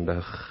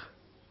verkondig.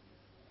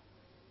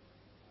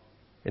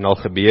 En al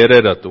gebeur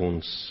dit dat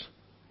ons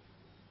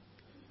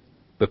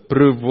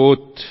beproef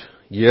word,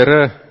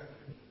 Here,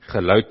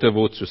 gelouter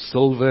word so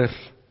silwer.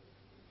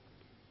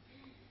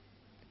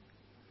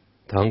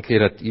 Dankie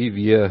dat U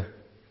weer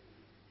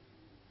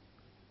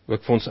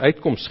ook vir ons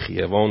uitkoms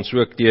gee, waar ons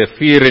ook deur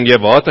vuur en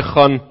deur water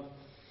gaan,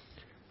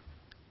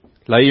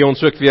 lei U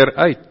ons ook weer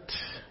uit,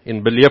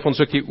 en beleef ons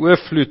ook die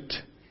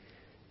oorvloed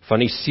van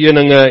die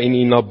seëninge en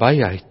die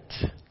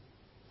nabyheid.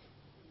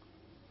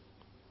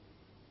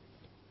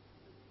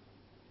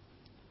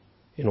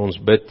 En ons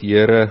bid,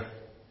 Here,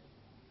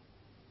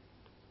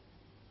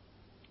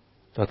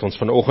 dat ons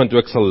vanoggend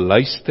ook sal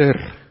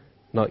luister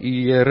na U,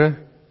 Here,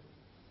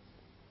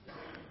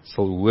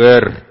 sal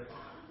hoor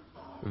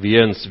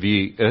weens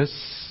wie U is,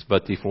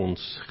 wat U vir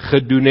ons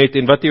gedoen het,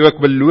 en wat U ook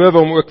beloof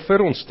om ook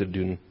vir ons te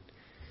doen.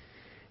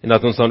 En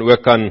dat ons dan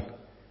ook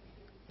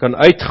kan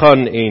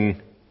uitgaan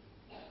en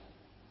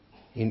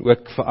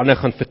ook vir ander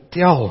gaan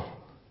vertel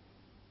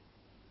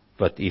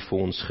wat U vir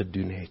ons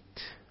gedoen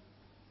het.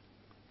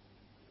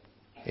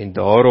 En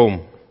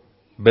daarom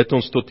bid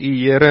ons tot U,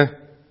 Here,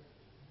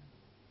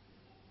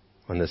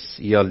 want is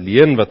U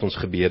alleen wat ons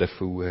gebede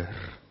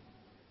verhoor.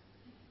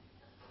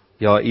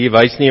 Ja, U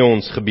wys nie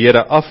ons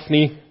gebede af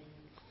nie,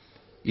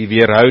 U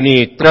weerhou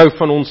nie trou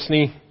van ons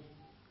nie,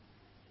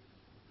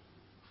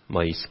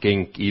 maar U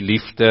skenk U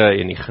liefde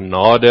en U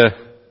genade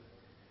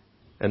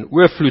in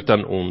oorvloed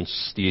aan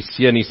ons, die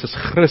Seun Jesus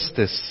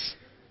Christus,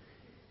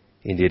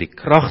 en deur die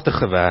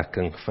kragtige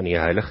werking van die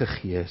Heilige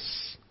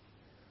Gees.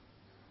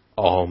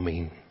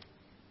 Amen.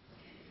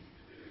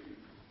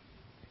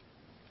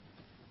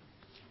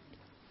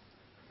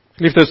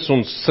 Liefdes,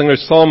 ons sing nou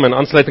saam in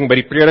aansluiting by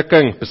die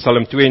prediking,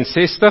 Psalm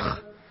 62,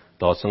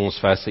 daar sing ons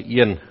verse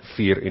 1,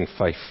 4 en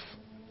 5.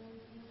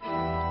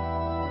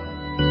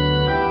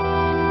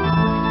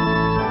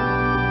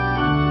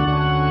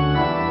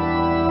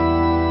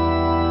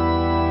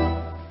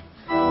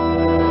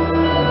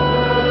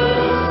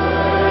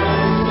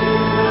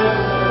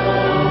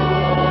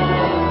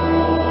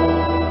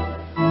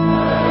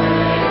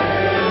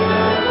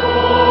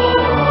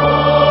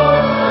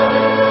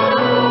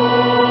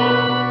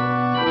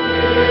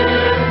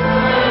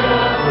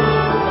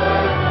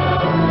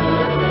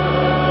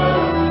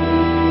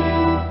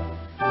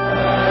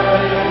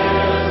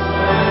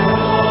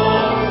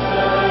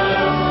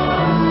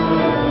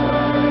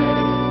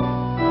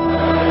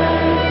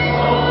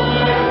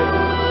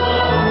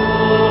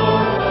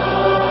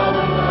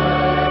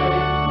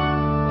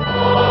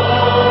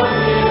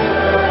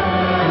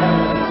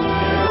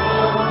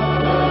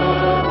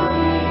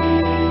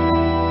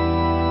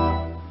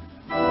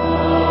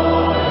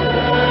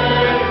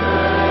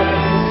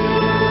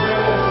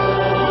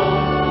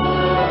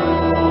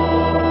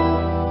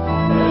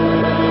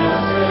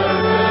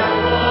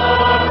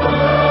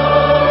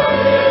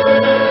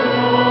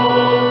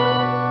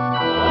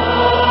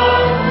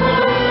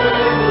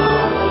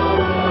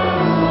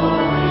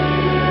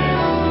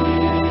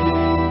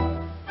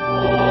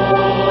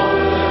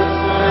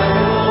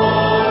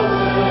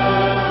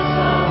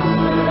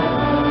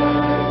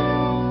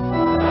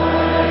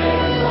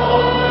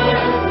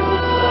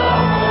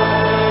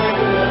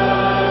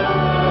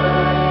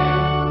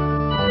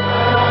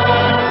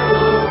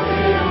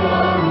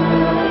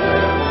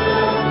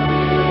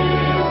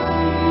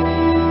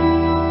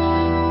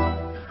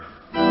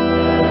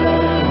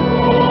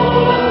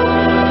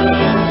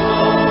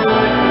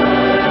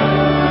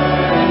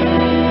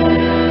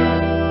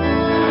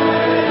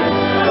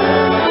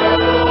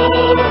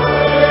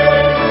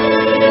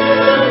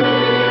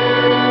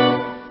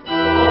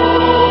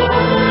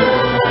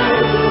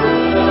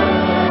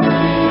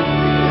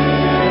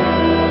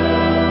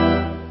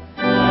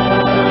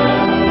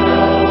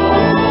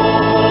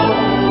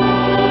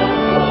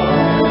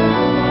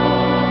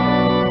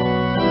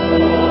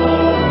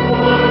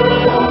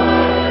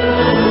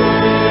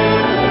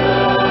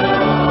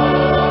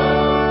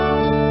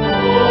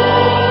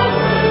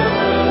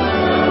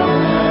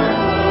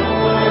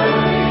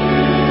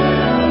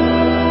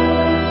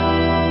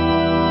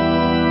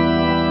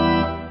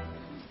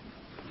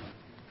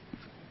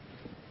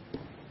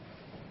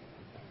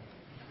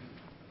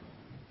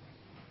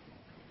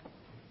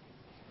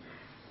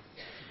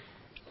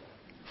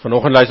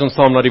 Vanoggend lees ons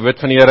saam na die woord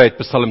van die Here uit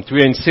Psalm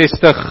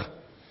 62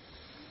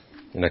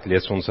 en ek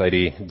lees ons uit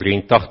die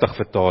 83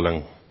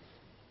 vertaling.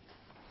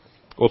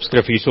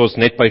 Opskrif hierso is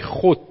net by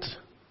God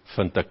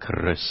vind ek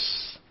rus.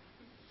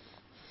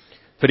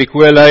 Vir die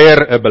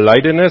koorleier 'n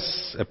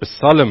belydenis, 'n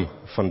psalm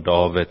van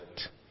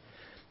Dawid.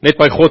 Net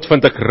by God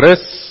vind ek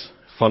rus,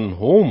 van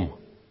hom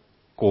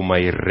kom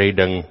my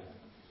redding.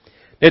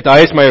 Net hy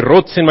is my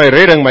rots en my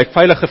redding, my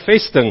veilige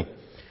vesting,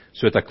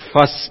 sodat ek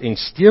vas en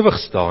stewig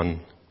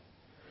staan.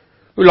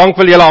 Hoe lank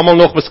wil julle almal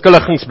nog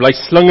beskuldigings bly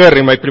slinger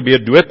en my probeer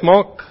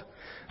doodmaak?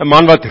 'n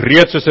Man wat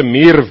reeds soos 'n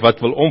muur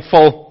wat wil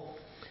omval,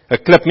 'n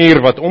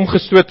klipmuur wat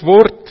omgestoot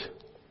word.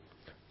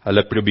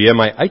 Hulle probeer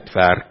my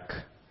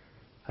uitwerk,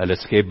 hulle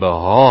skep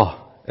behaag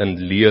in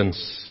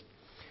leuns.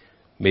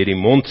 Met die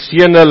mond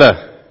seën hulle,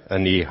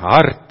 in die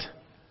hart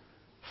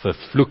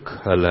vervloek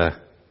hulle,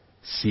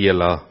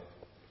 Sela.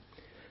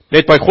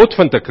 Net by God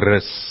vind ek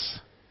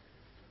rus,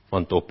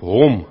 want op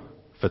hom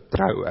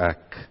vertrou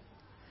ek.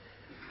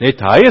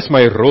 Net hy is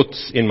my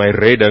rots en my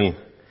redding,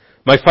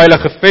 my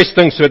veilige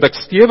vesting sodat ek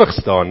stewig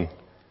staan.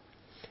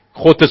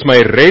 God is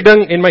my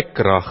redding en my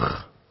krag.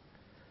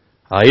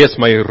 Hy is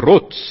my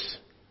rots,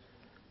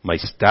 my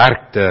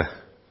sterkte.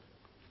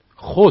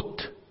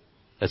 God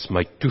is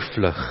my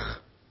toevlug.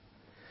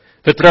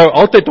 Vertrou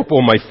altyd op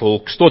hom, my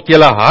volk, stot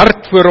julle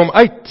hart voor hom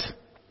uit.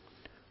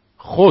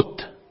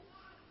 God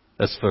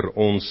is vir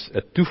ons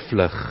 'n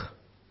toevlug,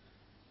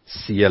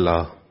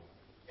 Sela.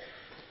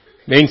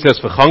 Mense is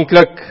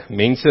verganklik,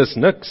 mense is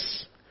niks.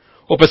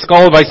 Op 'n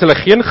skaal wys hulle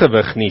geen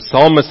gewig nie,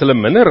 saam is hulle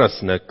minder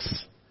as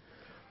niks.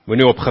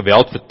 Moenie op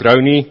geweld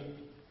vertrou nie,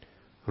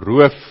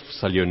 roof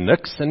sal jou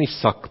niks in die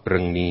sak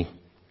bring nie.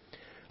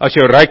 As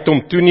jou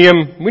rykdom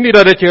toeneem, moenie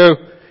dat dit jou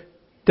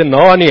te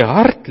na aan die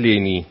hart lê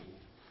nie.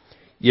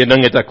 Een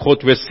ding het ek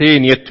God wil sê,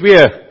 nee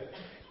twee,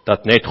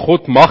 dat net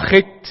God mag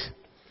het,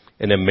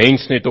 en 'n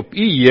mens net op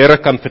U Here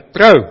kan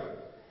vertrou,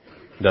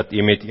 dat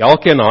U met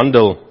elkeen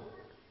handel,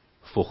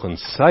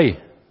 volgens sy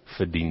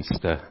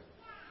verdienste.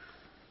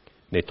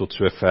 Net tot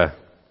sover.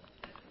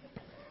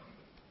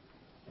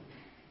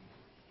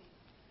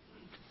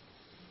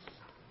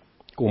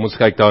 Kom ons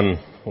kyk dan,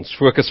 ons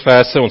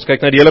fokusverse, ons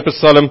kyk na die hele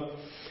Psalm,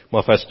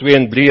 maar vers 2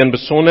 en 3 in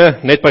besonder.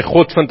 Net by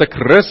God vind ek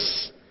rus,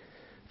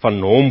 van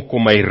hom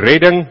kom my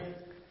redding.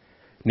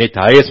 Net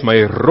hy is my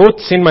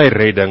rots en my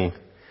redding,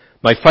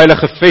 my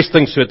veilige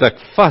vesting sodat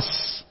ek vas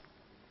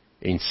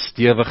en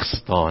stewig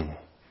staan.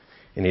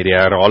 En hierdie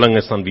herhaling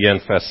is dan weer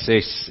in vers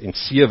 6 en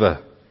 7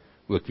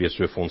 ook weer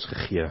so vir ons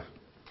gegee.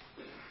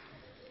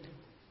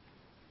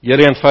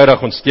 Here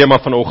eenvoudig ons tema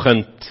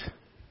vanoggend,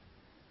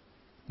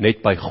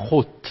 net by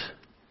God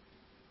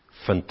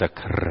vind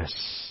ek rus.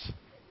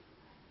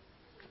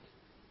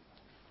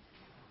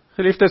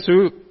 Geliefdes,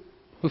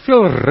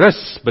 hoeveel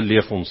rus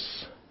beleef ons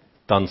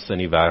tans in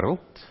die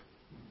wêreld?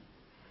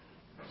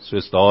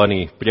 Soos daar in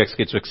die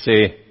preekskets ook sê,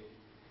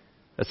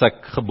 is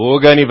ek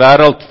geboge in die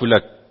wêreld, voel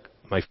ek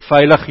my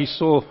veilig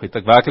hierso, het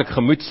ek werklik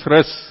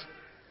gemoedsrus?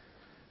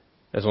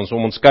 As ons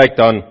om ons kyk,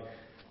 dan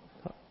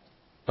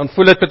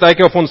voel dit baie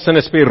keer of ons in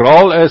 'n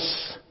spiraal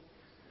is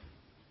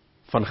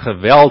van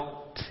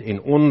geweld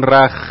en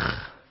onreg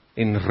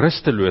en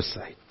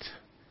rusteloosheid.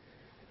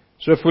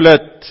 So voel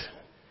dit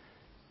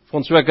vir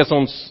ons ook as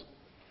ons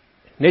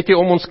net hier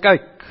om ons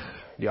kyk.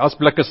 Die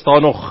asblikke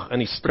staan nog in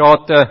die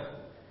strate,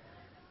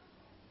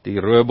 die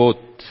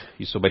robot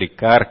hierso by die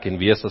kerk, en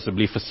wees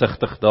asseblief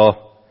versigtig daar.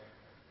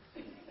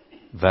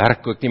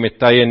 Werk ook nie met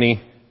tye nie.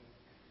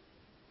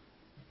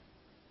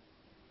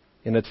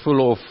 En dit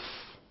voel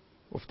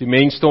of die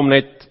mensdom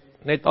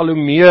net al hoe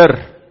meer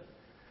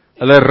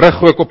hulle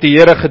rug ook op die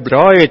Here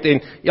gedraai het,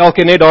 en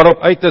elkeen net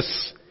daarop uit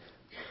is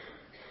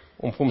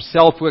om vir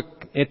homself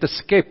ook net te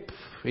skep,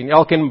 en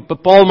elkeen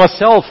bepaal maar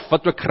self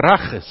wat ook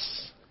reg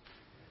is.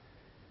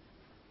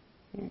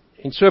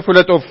 En so voel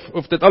dit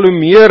of dit al hoe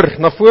meer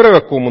na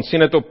vore kom. Ons sien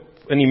dit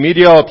in die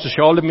media, op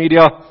sosiale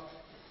media.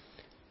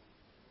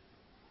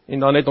 En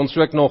dan het ons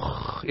ook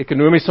nog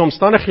ekonomiese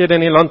omstandighede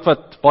in die land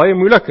wat baie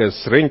moeilik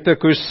is.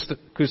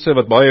 Rentekoerse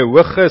wat baie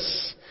hoog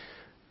is.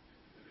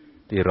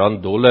 Die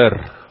rand-dollar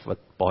wat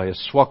baie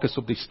swak is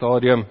op die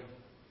stadium.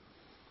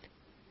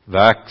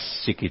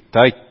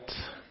 Werksekuriteit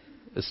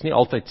is nie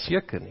altyd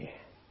seker nie.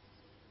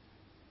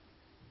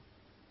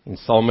 En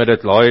saam met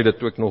dit laai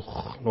dit ook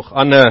nog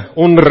ander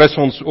onrus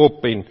ons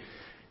op, en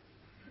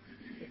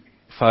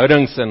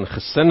verhoudings in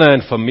gesinne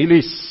en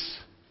families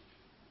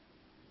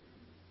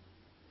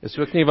is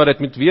ook nie wat dit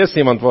moet wees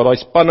nie, want waar daai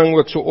spanning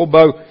ook so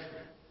opbou,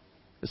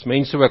 is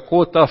mense ook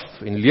kort af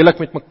en lelik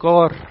met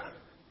mekaar,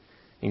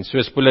 en so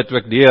spoel dit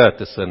ook deur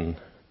tussen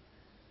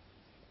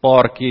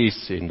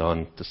paartjies, en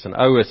dan tussen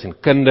ouers en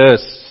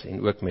kinders, en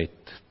ook met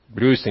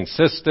broers en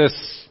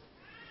susters,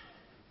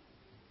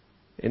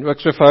 en ook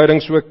so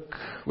verhoudings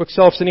ook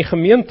selfs in die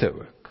gemeente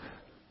ook,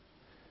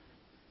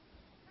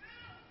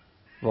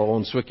 waar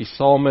ons ook hier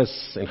saam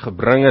is en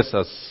gebring is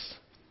as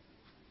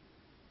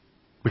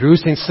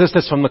broers en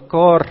susters van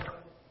mekaar,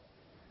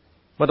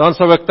 maar dan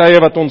sal ook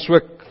tye wat ons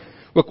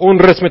ook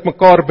onrus met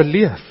mekaar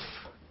beleef.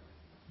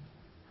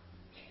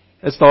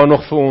 Is daar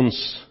nog vir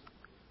ons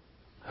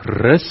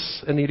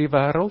rus in hierdie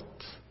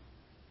wêreld?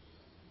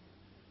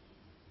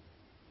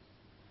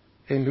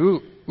 En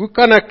hoe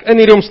kan ek in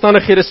hierdie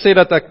omstandighede sê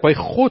dat ek by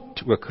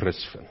God ook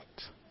rus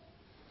vind?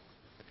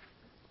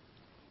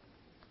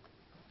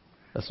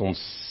 As ons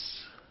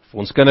vir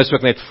ons kinders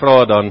ook net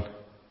vra dan,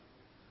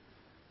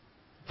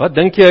 wat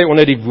dink jy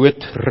onder die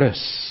woord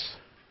rus?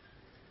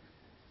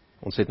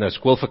 Ons het nou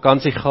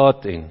skoolvakansie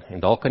gehad,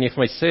 en daar kan jy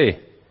vir my sê,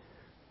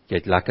 jy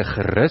het lekker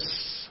gerus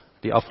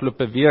die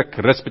afgelope week.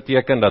 Rus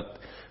beteken dat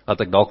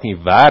ek dalk nie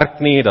werk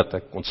nie, dat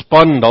ek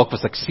ontspan, dalk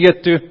was ek see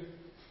toe.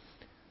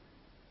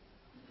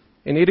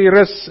 En hierdie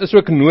rus is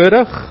ook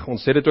nodig,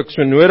 ons het dit ook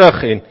so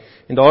nodig,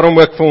 en daarom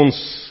ook vir ons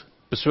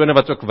persone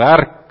wat ook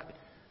werk,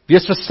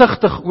 wees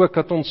versigtig ook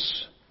dat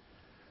ons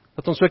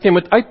ook nie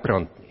moet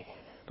uitbrand nie.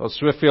 Daar is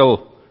soveel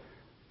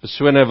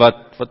persone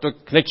wat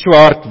ook net so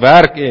hard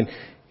werk,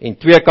 en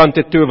twee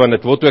kante toe, want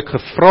dit word ook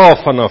gevra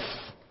vanaf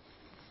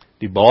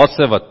die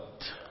baase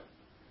wat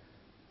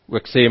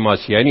ook sê, maar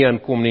as jy nie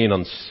inkom nie,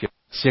 dan is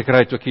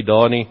sekerheid ook nie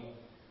daar nie.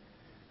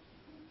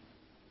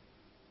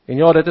 En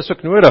ja, dit is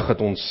ook nodig,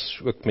 dat ons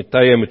ook met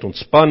tye moet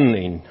ontspan,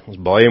 en ons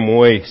baie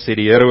mooi, sê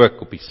die Here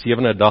ook, op die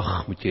 7de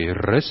dag moet jy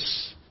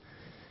rus.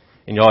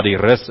 En ja, die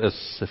rus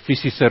is 'n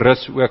fisiese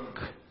rus ook.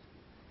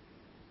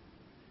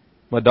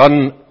 Maar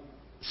dan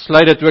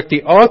sluit dit ook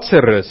die aardse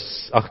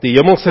rus, die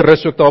hemelse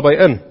rus ook daarby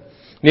in.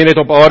 Nie net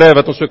op aarde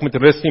wat ons ook moet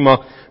rus nie,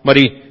 maar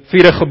die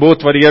 4de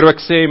gebod wat die Here ook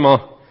sê, maar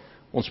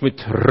ons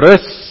moet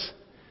rus,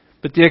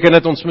 beteken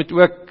dat ons moet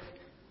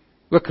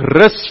ook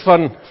rus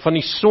van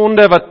die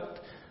sonde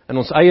wat in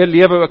ons eie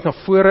lewe ook na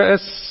vore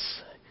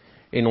is,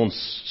 en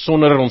ons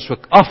sonder ons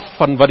ook af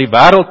van wat die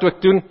wêreld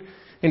ook doen,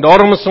 en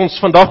daarom is ons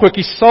vandag ook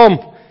hier saam,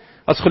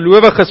 as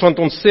gelowiges, want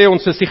ons sê,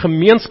 ons is die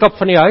gemeenskap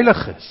van die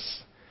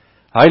heiliges.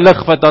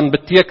 Heilig wat dan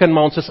beteken,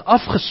 maar ons is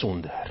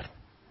afgesonder.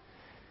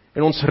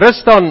 En ons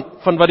rus dan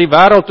van wat die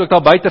wêreld ook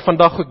daar buite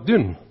vandag ook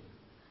doen.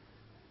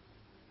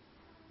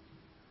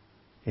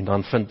 En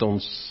dan vind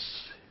ons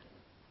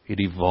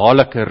hierdie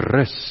waarlike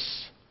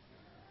rus,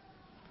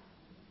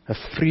 'n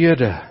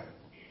vrede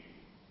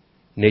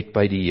net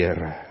by die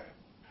Here.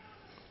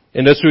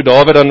 En dis hoe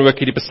Dawid dan ook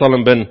hierdie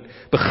Psalm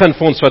begin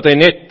vir ons, wat hy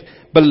net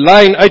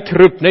bely en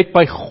uitroep, net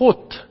by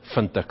God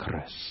vind ek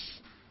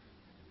rus.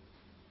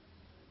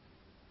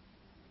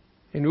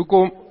 En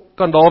hoekom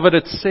kan Dawid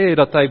dit sê,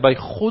 dat hy by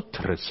God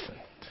rus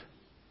vind?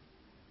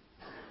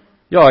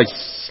 Ja, hy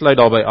sluit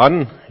daarby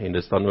aan, en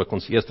dis dan ook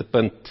ons eerste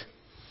punt,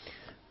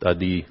 dat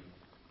die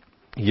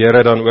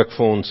Here dan ook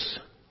vir ons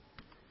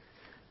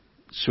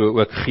so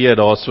ook gee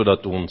daar,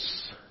 sodat ons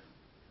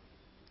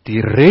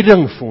die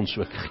redding vir ons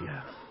ook gee.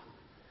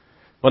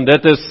 Want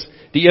dit is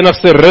die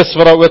enigste rus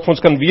wat daar ook vir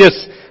ons kan wees,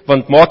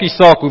 want maak nie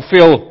saak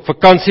hoeveel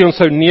vakansie ons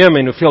sou neem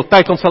en hoeveel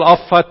tyd ons sal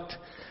afvat,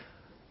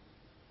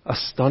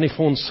 as daar nie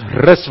vir ons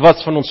rus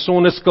was van ons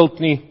sondeskuld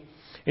nie,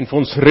 en vir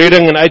ons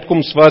redding en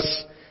uitkoms was,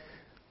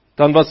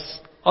 dan was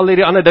al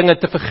hierdie ander dinge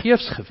te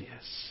vergeefs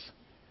gewees.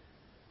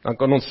 Dan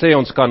kan ons sê,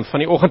 ons kan van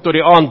die oggend tot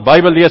die aand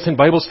Bybel lees en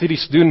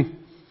Bybelstudies doen,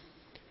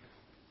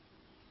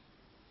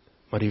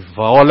 maar die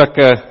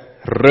waarlike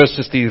rus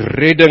is die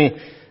redding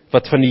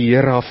wat van die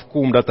Here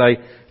afkom, dat hy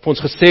vir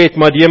ons gesê het,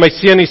 maar die my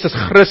seun Jesus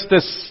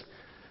Christus,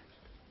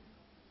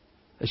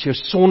 is jou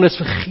sondes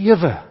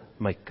vergewe,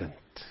 my kind.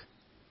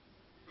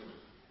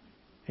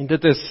 En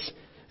dit is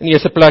in die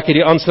eerste plek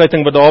hierdie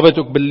aansluiting wat Dawid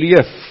ook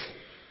beleef,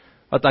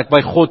 dat ek by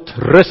God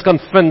rus kan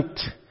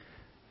vind,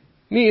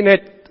 nie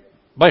net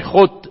by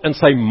God in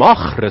sy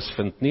mag rus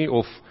vind nie,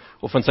 of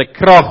in sy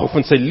krag, of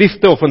in sy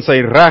liefde, of in sy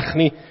reg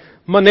nie,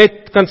 maar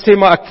net kan sê,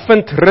 maar ek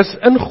vind rus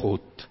in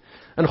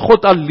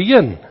God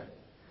alleen,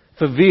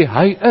 vir wie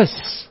hy is,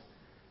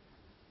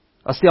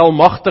 as die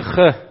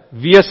almagtige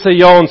wese.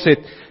 Ja, ons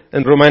het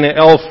in Romeine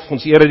 11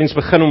 ons erediens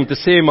begin om te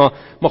sê, maar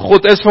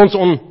God is vir ons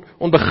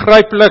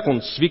onbegryplik,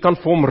 wie kan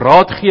vir hom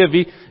raad gee,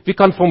 wie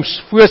kan vir hom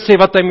voorsê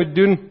wat hy moet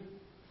doen?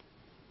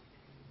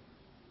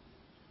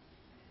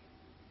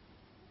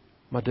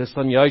 Maar dis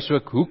dan juist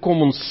ook,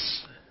 hoekom ons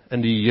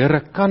in die Here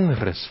kan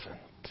rus vind.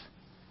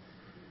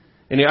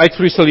 En die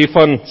uitvloeisel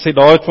hiervan, sê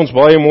Dawid vir ons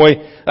baie mooi,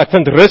 ek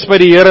vind rus by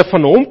die Here,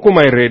 van hom kom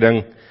my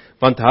redding,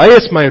 want hy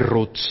is my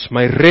rots,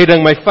 my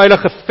redding, my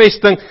veilige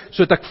vesting,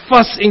 sodat ek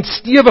vas en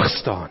stewig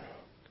staan.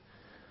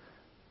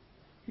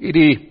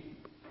 Hierdie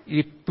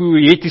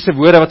poëtiese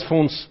woorde wat vir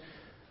ons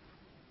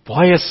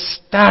baie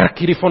sterk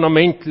hierdie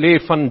fundament lê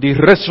van die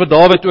rus wat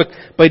Dawid ook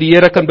by die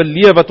Here kan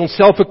beleef, wat ons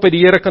self ook by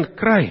die Here kan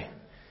kry.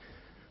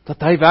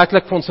 Dat hy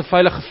werklik vir ons 'n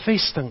veilige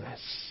vesting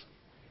is.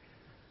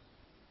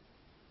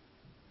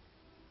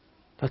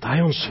 Dat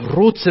hy ons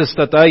rots is,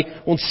 dat hy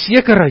ons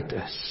sekerheid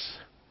is.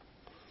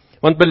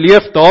 Want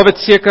beleef Dawid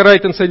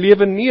sekerheid in sy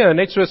lewe? Nee,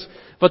 net soos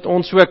wat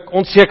ons ook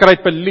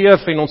onsekerheid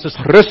beleef en ons is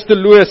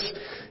rusteloos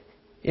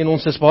en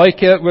ons is baie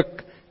keer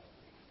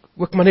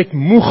ook maar net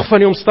moeg van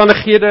die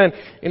omstandighede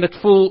en dit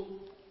voel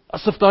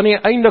asof daar nie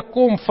 'n einde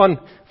kom van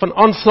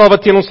aanslag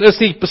wat teen ons is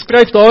nie.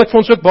 Beskryf Dawid vir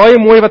ons ook baie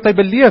mooi wat hy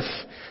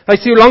beleef. Hy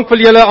sê, hoe lank wil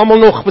julle almal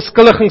nog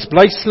beskuldigings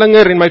bly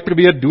slinger en my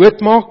probeer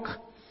doodmaak?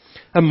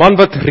 'n Man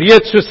wat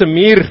reed soos 'n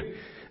muur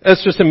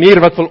is, soos 'n muur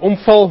wat wil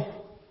omval,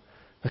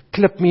 'n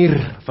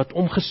klipmuur wat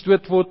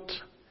omgestoot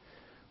word.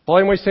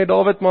 Baie mooi sê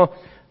Dawid, maar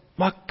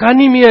ek kan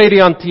nie meer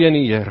hierdie hanteer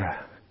nie, Here.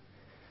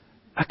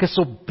 Ek is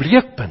op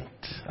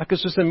breekpunt. Ek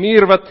is soos 'n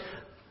muur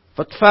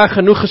wat ver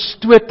genoeg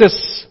gestoot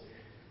is,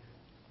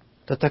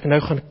 dat ek nou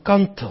gaan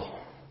kantel.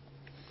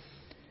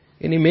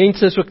 En die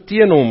mense is ook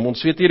teen hom.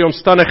 Ons weet hier die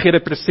omstandighede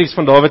presies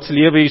van Dawid se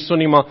lewe hierso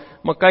nie,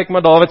 maar kyk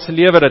maar Dawid se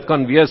lewe, dit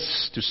kan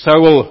wees toe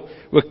Saul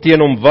ook teen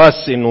hom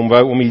was en hom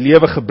wou om die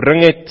lewe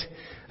gebring het.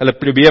 Hulle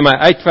probeer my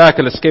uitwerk,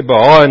 hulle skep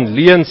behaag en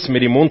leuns,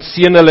 met die mond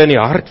seën hulle, in die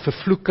hart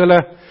vervloek hulle.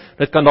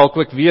 Dit kan dalk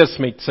ook wees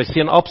met sy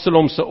seun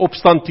Absalom se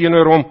opstand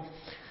teenoor hom,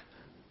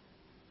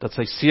 dat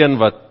sy seun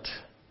wat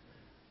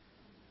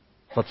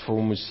vir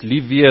hom moes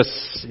lief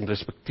wees en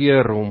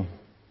respekteer hom,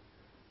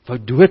 wou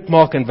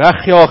doodmaak en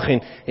wegjaag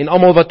en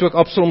almal wat ook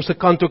Absalom se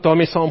kant ook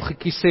daarmee saam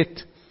gekies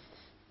het.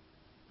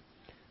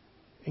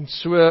 En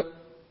so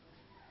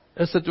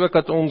is dit ook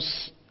dat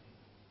ons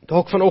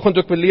dalk vanoggend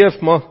ook beleef,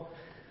 maar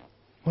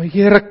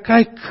Here,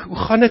 kyk, hoe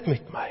gaan dit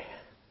met my?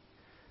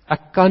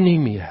 Ek kan nie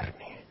meer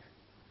nie.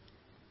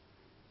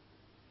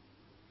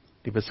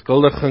 Die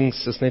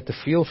beskuldigings is net te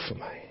veel vir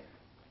my.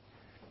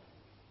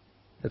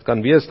 Dit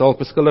kan wees dalk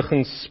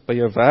beskuldigings by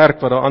jou werk,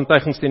 waar daar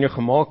aantuigings teen jou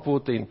gemaak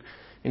word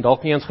en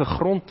dalk nie eens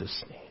gegrond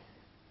is nie.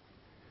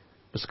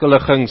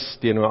 Beskuldigings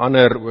teenoor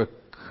ander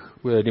ook,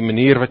 oor die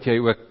manier wat jy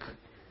ook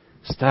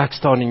sterk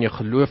staan en jou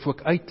geloof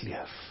ook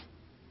uitleef.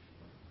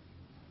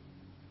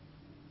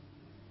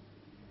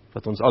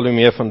 Wat ons al hoe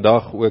meer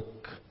vandag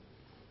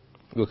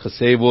ook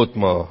gesê word,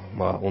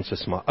 maar ons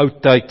is maar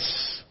oudtyds,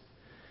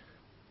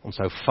 ons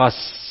hou vas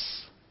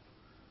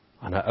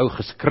aan 'n ou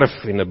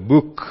geskrif en 'n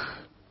boek,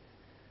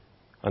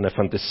 aan 'n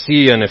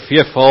fantasie en 'n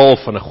feeverhaal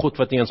van 'n God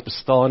wat nie eens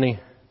bestaan nie.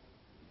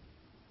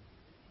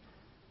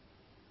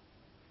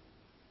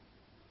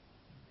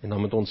 En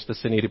dan moet ons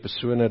tussen hierdie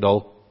persone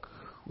dalk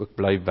ook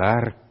bly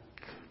werk.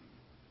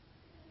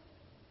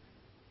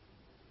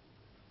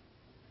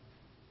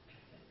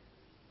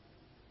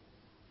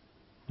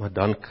 Maar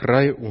dan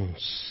kry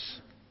ons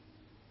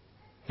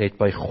net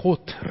by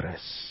God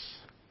rus.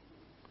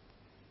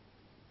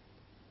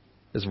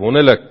 Dis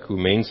wonderlik hoe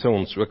mense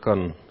ons ook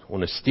kan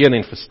ondersteun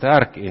en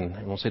versterk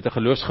en ons het 'n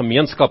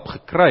geloofsgemeenskap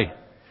gekry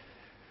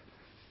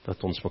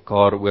dat ons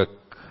mekaar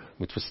ook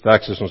moet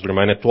versterk, soos ons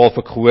Romeine 12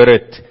 ook gehoor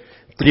het.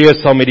 Tree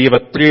saam met die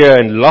wat tree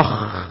en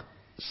lag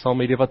saam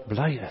met die wat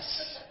bly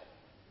is.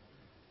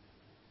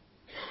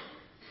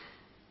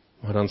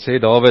 Maar dan sê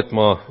Dawid,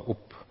 maar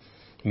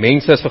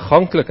Mense is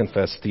verganklik in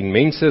vers 10,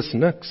 mense is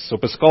niks.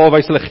 Op 'n skaal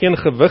wys hulle geen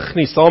gewig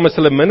nie, saam is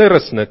hulle minder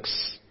as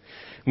niks.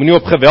 Moenie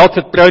op geweld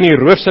vertrou nie,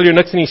 roof sal jou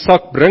niks in die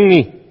sak bring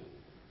nie.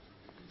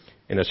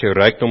 En as jou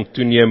rykdom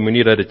toeneem,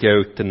 moenie dat dit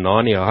jou te na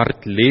in die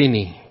hart lê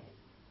nie.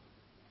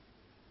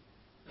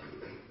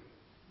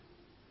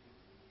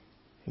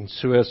 En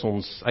so is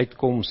ons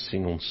uitkoms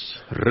en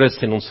ons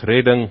rus en ons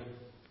redding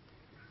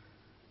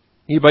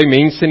nie by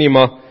mense nie,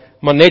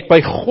 maar net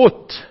by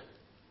God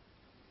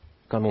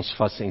kan ons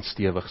vas en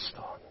stewig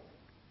staan.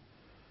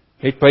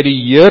 Net by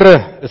die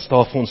Here is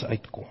daar vir ons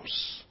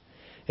uitkoms.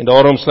 En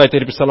daarom sluit hy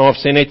die Psalm af,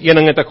 sê net een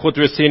ding het ek God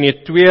wil sê,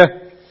 nie twee,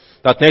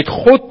 dat net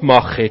God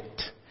mag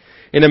het,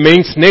 en 'n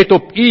mens net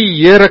op U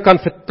Here kan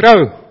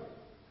vertrou,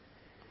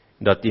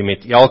 dat U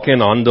met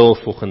elkeen handel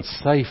volgens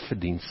sy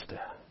verdienste.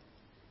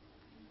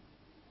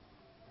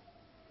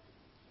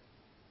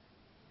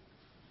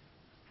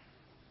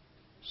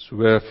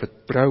 So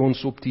vertrou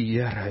ons op die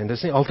Here, en dit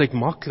is nie altyd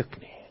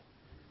maklik nie.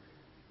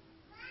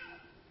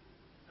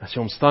 As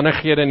die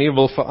omstandighede nie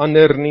wil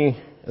verander nie,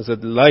 as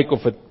dit lyk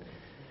of dit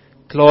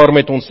klaar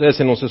met ons is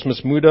en ons is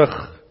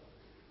mismoedig,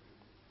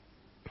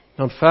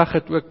 dan veg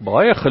dit ook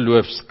baie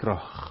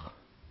geloofskrag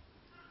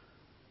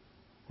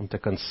om te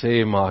kan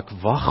sê, maar ek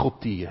wag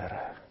op die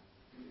Here,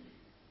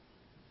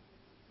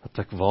 dat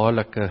ek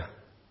waarlike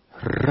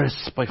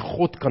rus by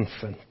God kan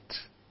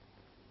vind.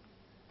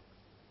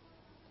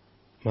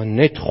 Maar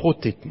net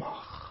God het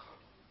mag.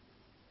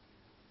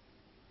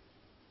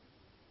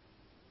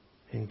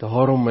 En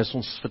daarom is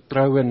ons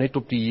vertroue net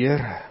op die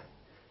Here.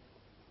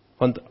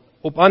 Want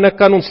op ander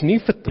kan ons nie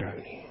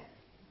vertrou nie.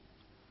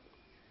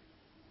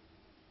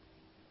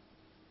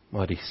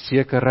 Maar die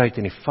sekerheid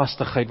en die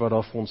vastigheid wat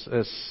daar vir ons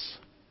is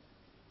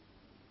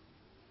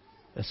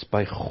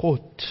by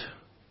God.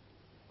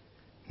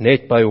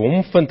 Net by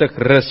hom vind ek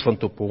rus,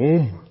 want op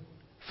hom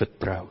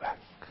vertrou ek.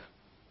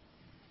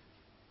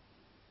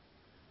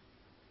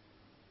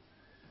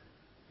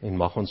 En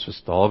mag ons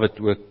soos Dawid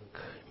ook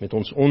met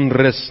ons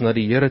onrus na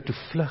die Here toe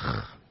vlug.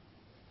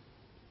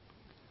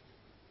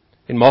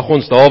 En mag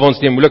ons daar waar ons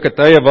die moeilike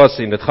tye was,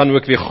 en dit gaan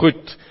ook weer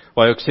goed,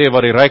 waar ek sê,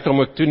 waar die rykdom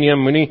ook toeneem,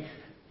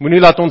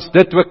 moenie laat ons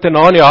dit ook te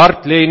na in die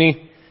hart lê nie,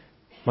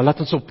 maar laat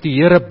ons op die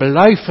Here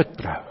bly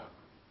vertrou.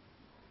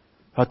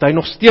 Dat hy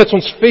nog steeds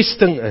ons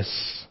vesting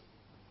is,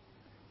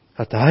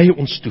 dat hy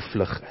ons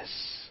toevlug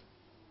is.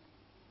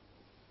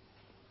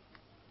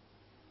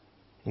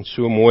 En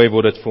so mooi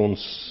word dit vir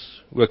ons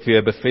ook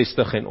weer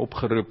bevestig en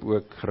opgeroep,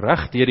 ook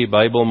reg deur die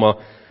Bybel,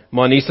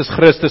 maar Jesus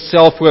Christus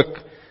self ook,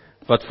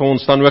 wat vir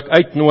ons dan ook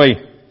uitnooi,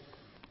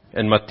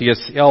 in Matteus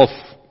 11,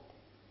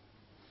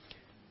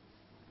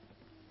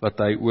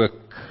 wat hy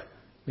ook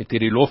met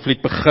hierdie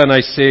loflied begin, hy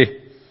sê,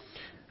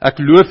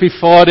 ek loof die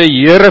Vader,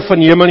 Here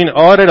van hemel en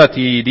aarde, dat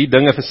hy die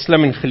dinge vir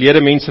slim en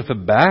geleerde mense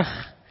verberg,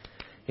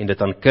 en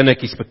dit aan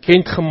kindertjies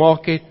bekend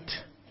gemaak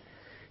het.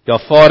 Ja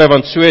Vader,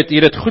 want so het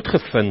U dit goed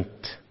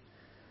gevind,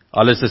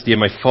 alles is deur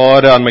my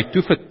Vader aan my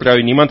toevertrou,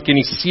 niemand ken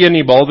die Seun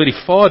nie behalwe die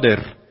Vader,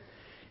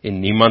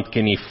 en niemand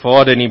ken die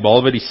Vader nie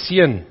behalwe die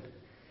Seun,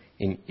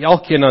 en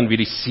elkeen aan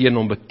wie die Seun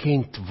hom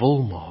bekend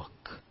wil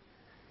maak.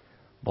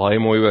 Baie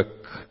mooi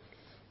ook,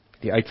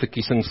 die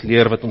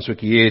uitverkiesingsleer wat ons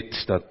ook hier het,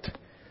 dat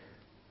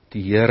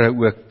die Here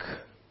ook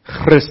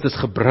Christus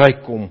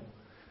gebruik om,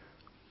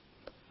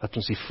 dat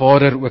ons die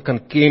Vader ook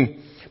kan ken,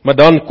 maar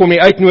dan kom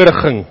die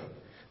uitnodiging,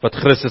 wat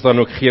Christus dan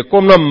ook gee,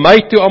 kom na my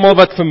toe almal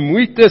wat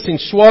vermoeid is en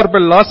swaar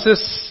belas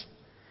is,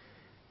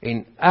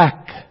 en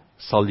ek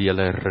sal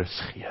julle rus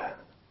gee.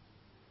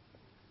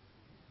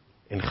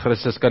 En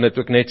Christus kan dit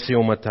ook net sê,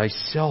 omdat hy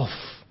self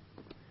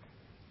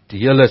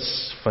deel is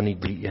van die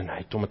drie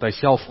eenheid, omdat hy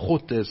self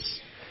God is,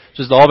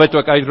 soos Dawid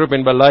ook uitroep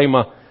en bely,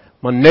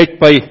 maar net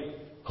by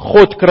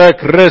God kry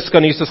ek rus,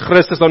 kan Jesus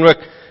Christus dan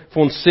ook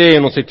vir ons sê,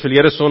 en ons het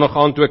verlede Sondag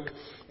aand ook,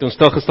 toe ons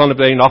stilgestaan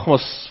het by die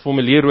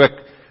nagmaalsformulier ook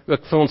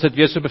vir ons het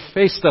weer so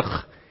bevestig,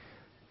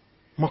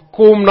 maar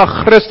kom na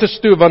Christus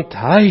toe, want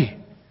hy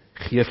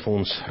gee vir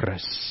ons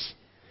rus.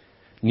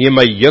 Neem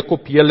my juk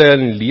op julle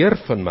en leer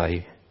van my,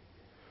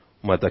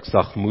 omdat ek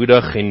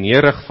sagmoedig en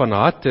nederig van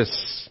hart is,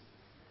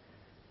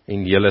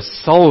 en julle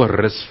sal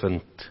rus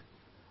vind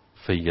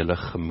vir julle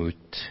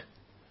gemoed.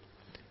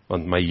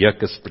 Want my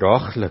juk is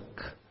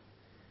draaglik,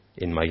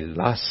 en my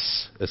las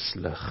is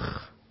lig.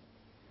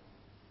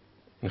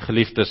 En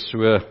geliefdes,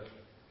 so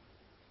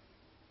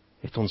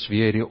het ons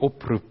weer hierdie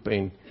oproep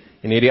en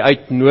hierdie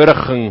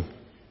uitnodiging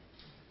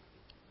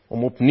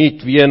om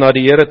opnuut weer na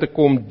die Here te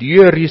kom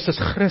deur Jesus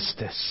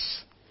Christus.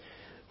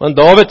 Want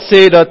Dawid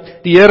sê dat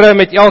die Here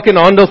met elkeen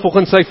handel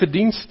volgens sy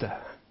verdienste.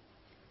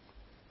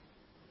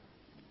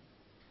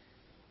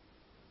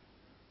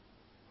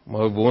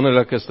 Maar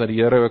wonderlik is dat die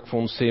Here ook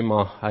vir ons sê,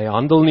 maar hy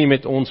handel nie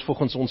met ons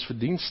volgens ons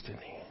verdienste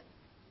nie.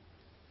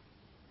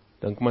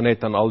 Dink maar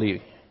net aan al die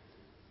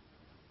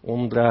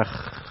onreg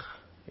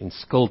en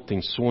skuld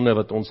en sonde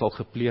wat ons al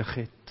gepleeg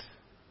het.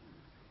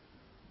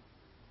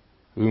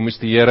 Hoe moes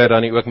die Here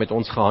dan nie ook met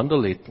ons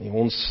gehandel het nie?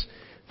 Ons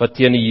wat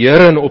teen die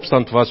Here in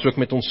opstand was, ook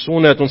met ons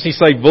sonde, het ons nie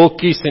sy wil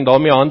kies en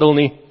daarmee handel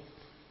nie.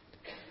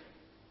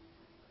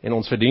 en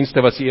ons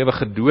verdienste was die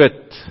ewige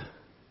dood.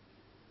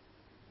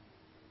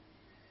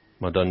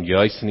 Maar dan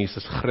juis in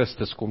Jesus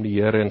Christus kom die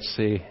Here en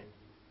sê,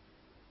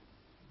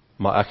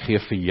 maar ek gee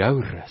vir jou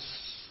rus.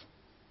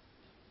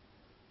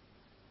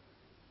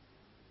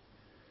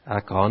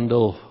 Ek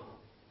handel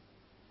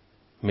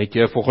met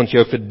jou volgens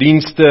jou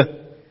verdienste,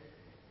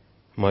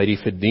 maar die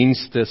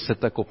verdienste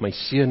sit ek op my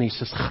Seun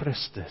Jesus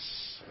Christus,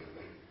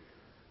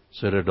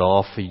 sodat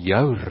daar vir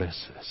jou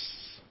rus is.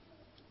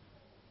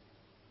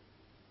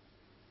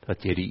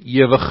 Dat jy die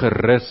ewige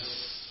rus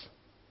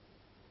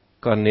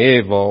kan hê,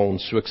 waar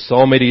ons ook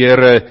saam met die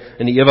Here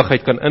in die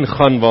ewigheid kan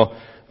ingaan,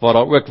 waar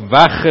daar ook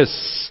weg is,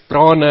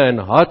 trane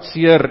en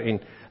hartseer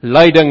en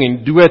lyding en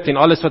dood en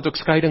alles wat ook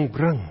skeiding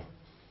bring.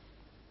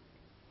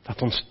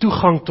 Dat ons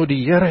toegang tot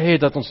die Here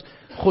het, dat ons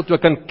God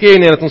ook kan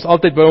ken en dat ons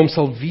altyd by hom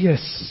sal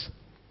wees.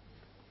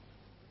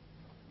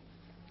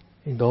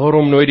 En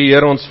daarom nooi die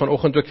Here ons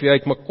vanoggend ook weer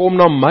uit, maar kom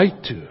na my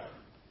toe.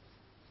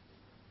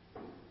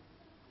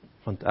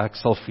 Want ek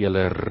sal vir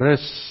julle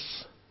rus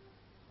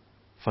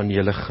van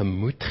julle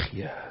gemoed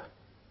gee.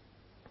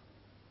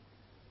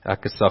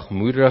 Ek is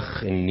sagmoedig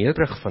en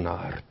nederig van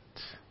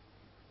hart.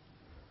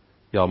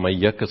 Ja, my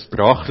juk is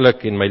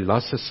draaglik en my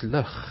las is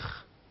lig.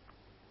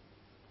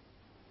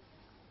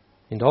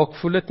 En dalk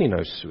voel dit nie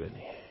nou so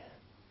nie.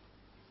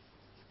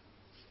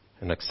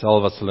 En ek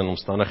self was in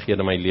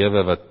omstandighede in my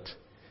lewe wat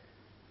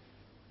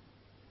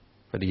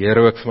die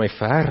Here ook vir my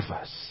ver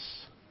was.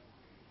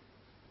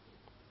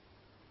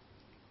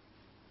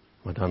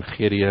 Maar dan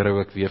gee die Here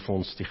ook weer vir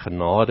ons die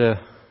genade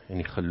en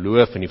die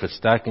geloof en die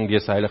versterking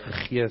deur sy Heilige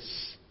Gees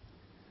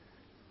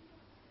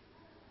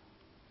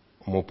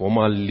om op hom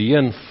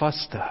alleen vas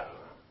te hou.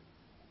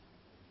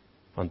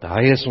 Want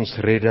hy is ons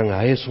redding,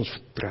 hy is ons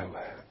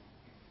vertroue.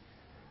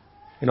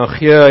 En dan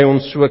gee hy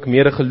ons ook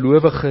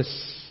medegelowiges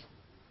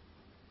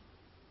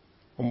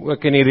om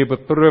ook in hierdie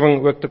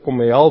beproewing ook te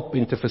kom help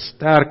en te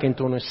versterk en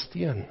te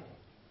ondersteun.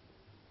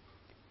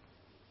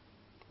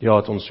 Ja,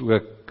 dat ons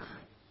ook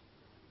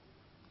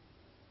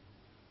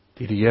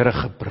die Here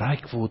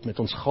gebruik word met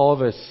ons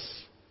gawes,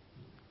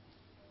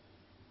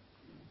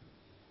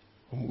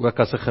 om ook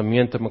as 'n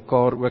gemeente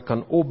mekaar ook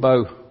kan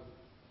opbou,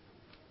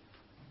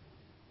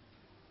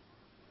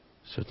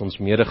 sodat ons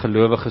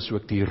medegelowiges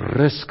ook die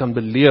rus kan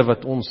beleef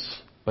wat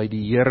ons by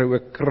die Here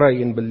ook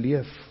kry en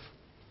beleef.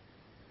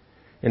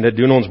 En dit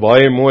doen ons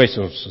baie mooi,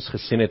 soos ons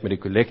gesien het met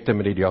die kollekte,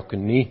 met die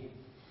diakonie,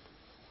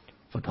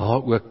 wat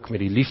daar ook met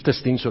die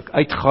liefdesdiens ook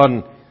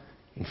uitgaan,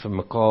 en vir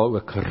mekaar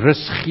ook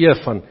rus gee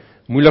van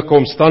moeilike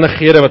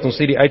omstandighede, wat ons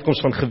nie die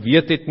uitkoms van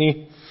geweet het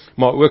nie,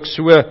 maar ook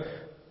so,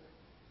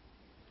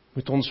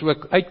 moet ons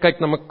ook uitkyk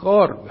na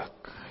mekaar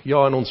ook.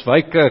 Ja, in ons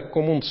wyke,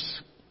 kom ons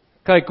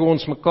kyk hoe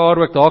ons mekaar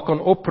ook daar kan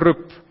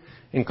oproep,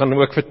 en kan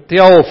ook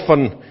vertel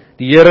van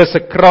die Here se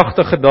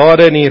kragtige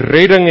dade, en die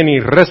redding en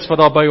die rus wat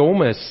daar by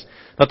hom is,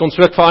 dat ons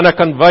ook vir ander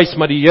kan wys,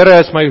 maar die Here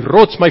is my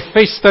rots, my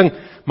vesting,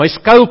 my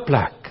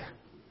skuilplek,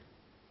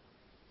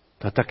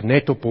 dat ek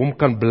net op hom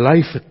kan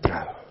bly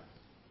vertrou.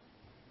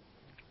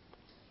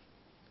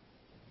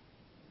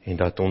 En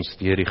dat ons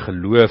deur die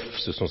geloof,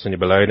 soos ons in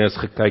die belydenis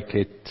gekyk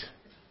het,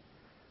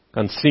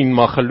 kan sien,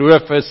 maar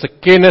geloof is 'n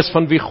kennis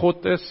van wie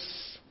God is,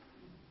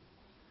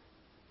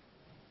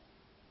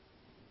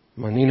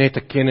 maar nie net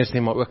 'n kennis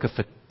nie, maar ook 'n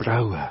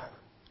vertroue.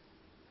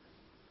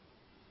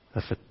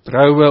 'n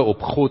Vertroue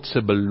op God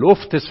se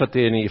beloftes wat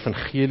hy in die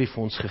evangelie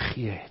vir ons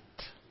gegee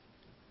het.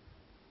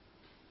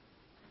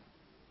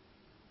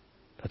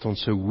 Dat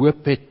ons so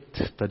hoop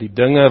het, dat die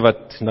dinge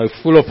wat nou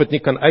voel of dit nie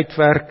kan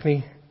uitwerk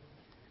nie,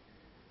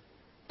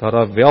 dat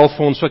daar wel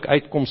vir ons ook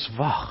uitkoms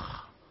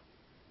wag.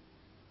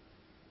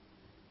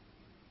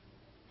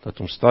 Dat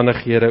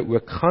omstandighede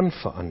ook gaan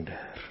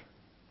verander.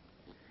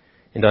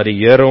 En dat die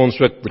Here ons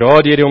ook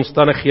dra deur die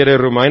omstandighede,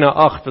 Romeine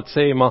 8, wat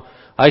sê, maar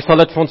hy sal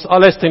dit vir ons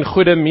alles ten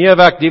goeie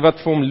meewerk, die wat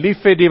vir hom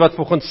lief het, die wat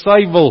volgens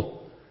sy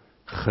wil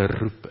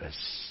geroep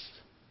is.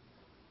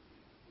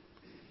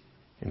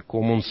 En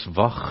kom ons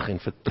wag en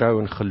vertrou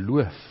en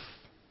geloof,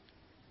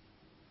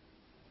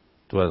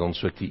 terwyl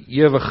ons ook die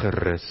ewige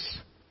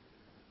rus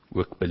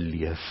ook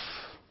beleef.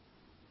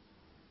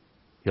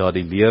 Ja,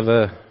 die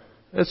lewe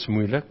is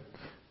moeilik,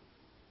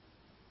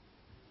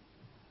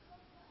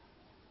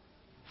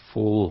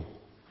 vol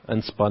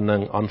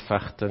inspanning,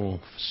 aanvegting,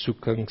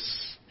 versoekings.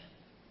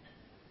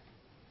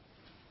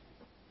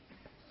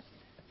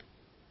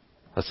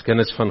 As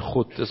kinders van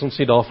God is ons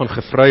nie daarvan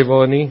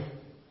gevrywaar nie,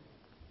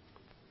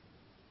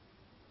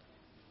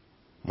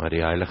 maar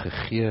die Heilige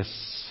Gees,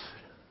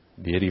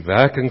 deur die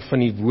werking van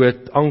die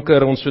woord,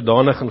 anker ons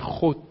sodanig in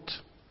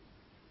God,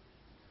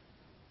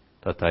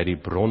 dat hy die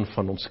bron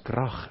van ons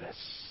krag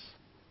is.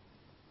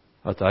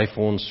 Dat hy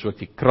vir ons ook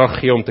die krag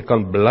gee om te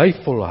kan bly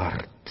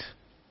volhard.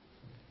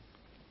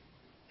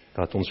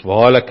 Dat ons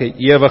waarlike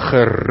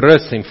ewige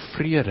rus en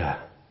vrede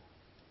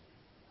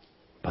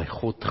by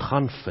God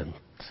gaan vind.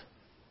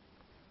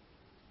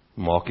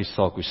 Maak nie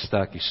saak hoe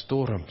sterk die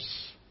storms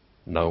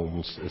nou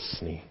ons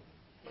is nie.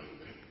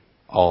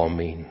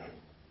 Amen.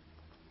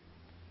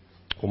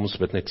 Kom ons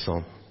bid net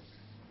saam.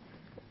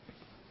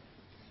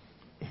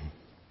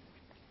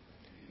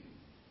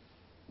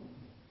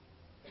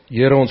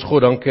 Here ons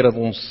God, dankie dat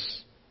ons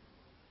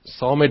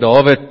saam met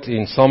Dawid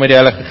en saam met die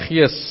Heilige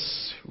Gees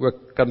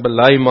ook kan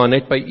bely, maar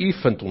net by U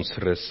vind ons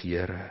rus,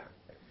 Here.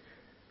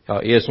 Ja,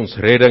 U is ons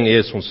redding, U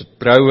is ons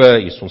troue,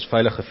 U is ons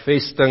veilige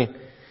vesting.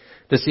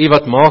 Dis U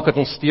wat maak dat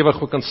ons stewig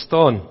ook kan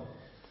staan,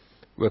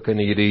 ook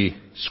in hierdie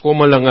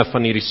skommelinge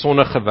van hierdie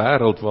sonnige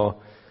wêreld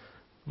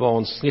waar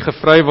ons nie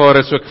gevrywaar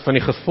is ook van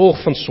die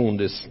gevolg van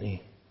sondes nie.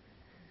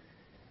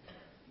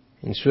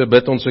 En so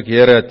bid ons ook,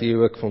 Here, dat U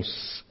ook vir ons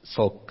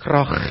sal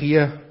krag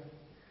gee,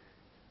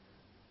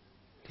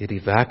 deur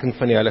die werking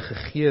van die Heilige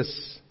Gees,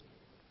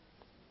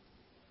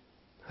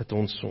 dat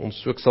ons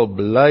ook sal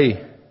bly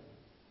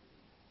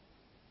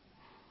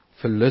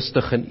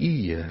verlustig in U,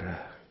 Here,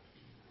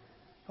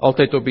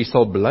 altyd op U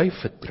sal bly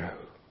vertrou.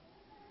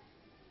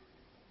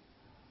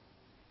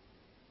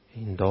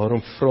 En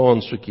daarom vra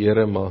ons ook,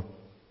 Here,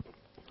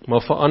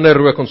 maar verander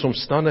ook ons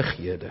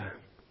omstandighede.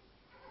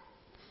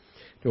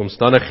 Die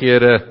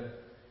omstandighede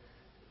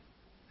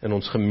in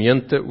ons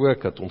gemeente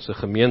ook, dat ons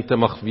 'n gemeente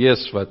mag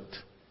wees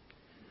wat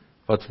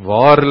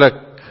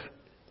waarlik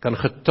kan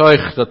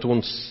getuig dat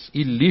ons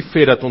U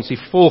liefhet, dat ons U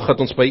volg, dat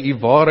ons by U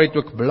waarheid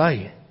ook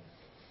bly.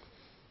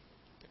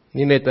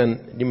 Nie net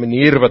in die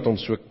manier wat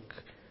ons ook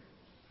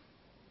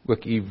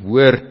U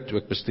woord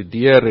ook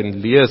bestudeer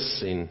en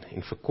lees en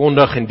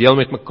verkondig en deel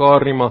met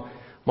mekaar nie,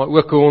 maar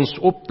ook hoe ons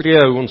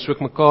optree, hoe ons ook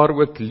mekaar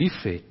ook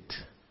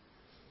liefhet.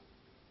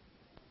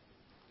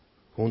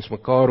 Hoe ons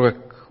mekaar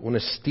ook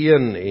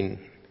ondersteun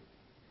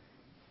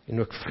en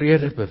ook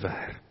vrede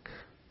bewerk.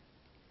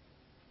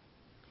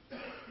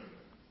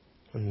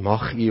 En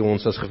mag U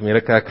ons as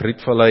Gemeentekerk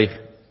Rietvallei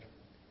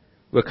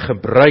ook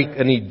gebruik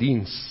in die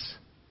diens,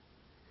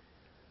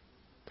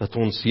 dat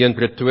ons hier in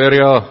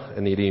Pretoria,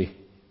 in hierdie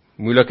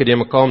moeilike de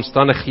mekaar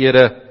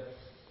omstandighede,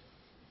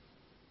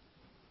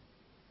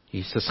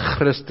 Jesus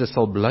Christus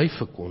sal bly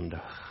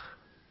verkondig.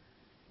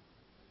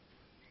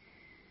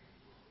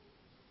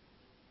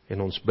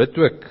 En ons bid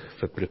ook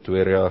vir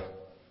Pretoria,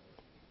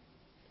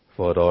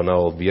 waar daar nou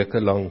al weke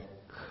lank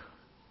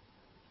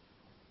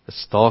 'n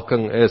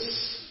staking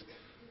is,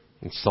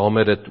 en saam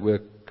met dit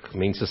ook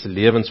mense se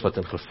lewens wat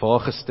in gevaar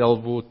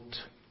gestel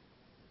word,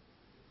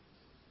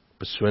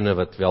 persone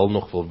wat wel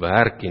nog wil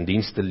werk en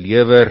dienste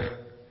lewer,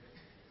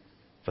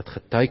 wat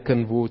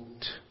geteiken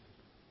word,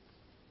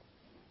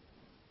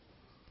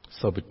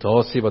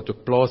 sabotasie wat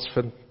ook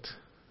plaasvind,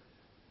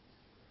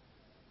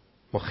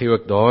 mag U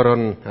ook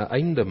daaraan 'n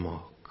einde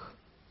maak,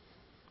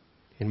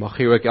 en mag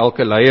U ook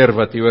elke leier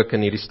wat U ook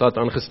in hierdie stad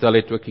aangestel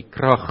het, ook die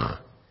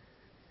krag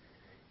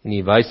en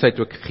die wysheid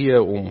ook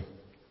gee om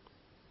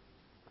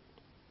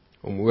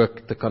ook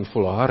te kan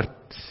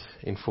volhard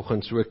en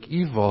volgens ook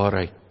U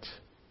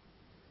waarheid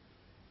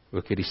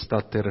ook hierdie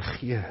stad te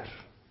regeer.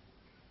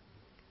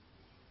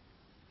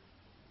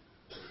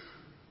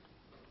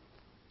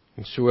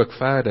 En so ook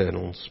verder in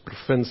ons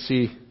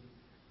provinsie,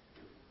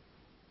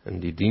 in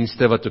die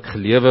dienste wat ook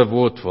gelewe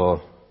word, waar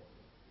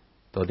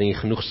daar nie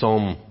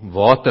genoegsaam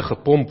water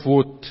gepomp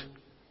word,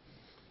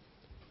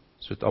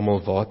 sodat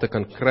almal water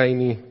kan kry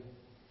nie,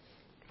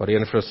 waar die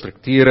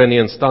infrastrukture nie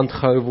in stand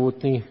gehou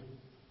word nie,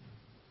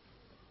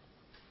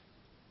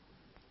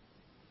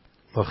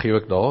 mag U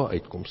ook daar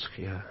uitkoms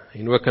gee,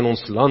 en ook in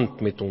ons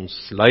land, met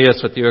ons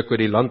leiers wat U ook oor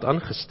die land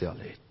aangestel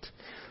het,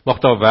 mag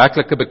daar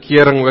werklike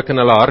bekering ook in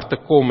hulle harte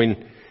kom,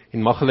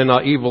 en mag hulle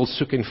na U wil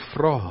soek en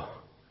vra.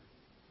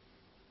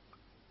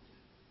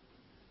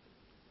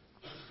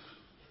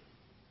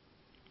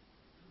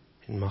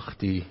 En mag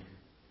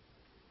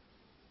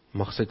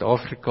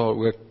Suid-Afrika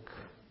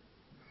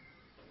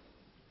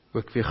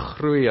ook weer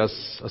groei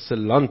as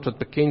 'n land wat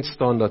bekend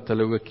staan dat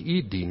hulle ook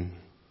U dien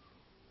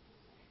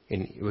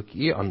en ook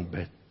U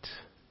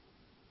aanbid.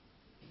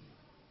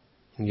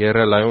 En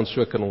Here, lei ons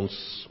ook in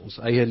ons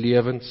eie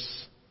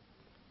lewens.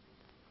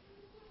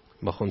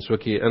 Mag ons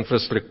ook die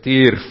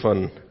infrastruktuur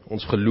van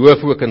ons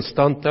geloof ook in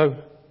stand hou.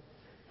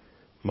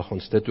 Mag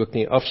ons dit ook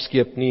nie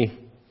afskeep nie.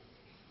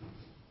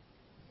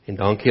 En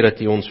dankie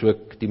dat U ons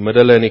ook die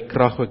middele en die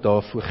krag ook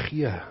daarvoor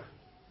gee.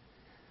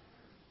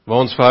 Waar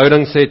ons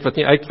verhoudings het wat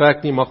nie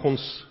uitwerk nie, mag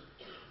ons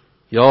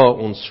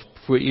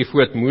voor U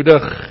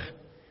voortmoedig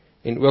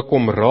en ook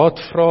om raad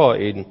vra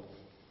en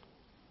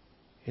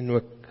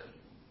ook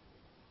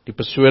die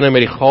persone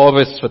met die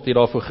gawes wat U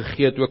daarvoor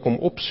gegee het ook om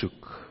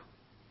opsoek.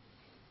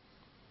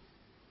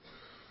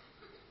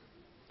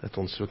 Dat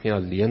ons ook nie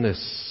alleen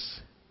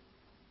is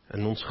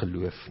in ons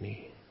geloof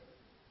nie.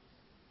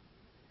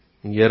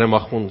 En Here,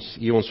 mag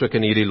U ons ook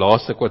in hierdie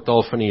laaste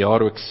kwartaal van die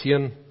jaar ook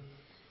seën.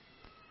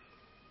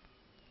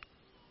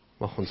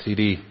 Mag ons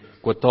hierdie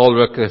kwartaal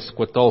ook 'n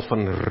kwartaal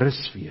van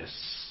rus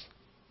wees.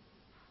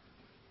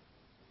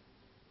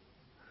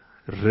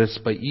 Rus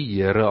by U,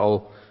 Here,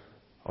 al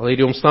het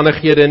die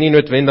omstandighede nie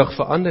noodwendig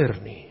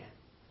verander nie.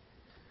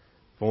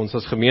 Waar ons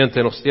as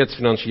gemeente nog steeds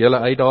finansiële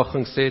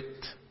uitdagings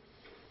het,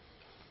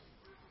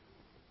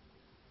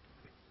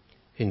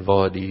 en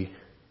waar die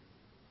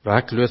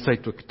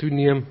werkloosheid ook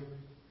toeneem,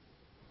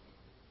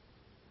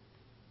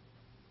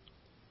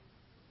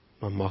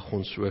 maar mag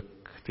ons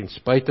ook ten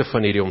spyte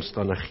van hierdie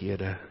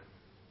omstandighede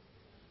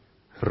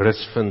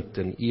rus vind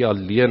in U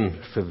alleen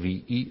vir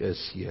wie U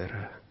is,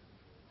 Here.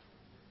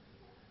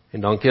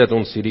 En dankie dat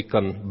ons hierdie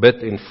kan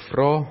bid en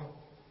vra,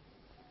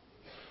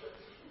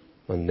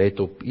 want net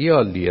op U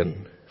alleen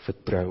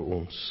vertrou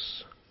ons.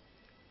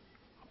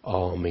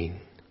 Amen.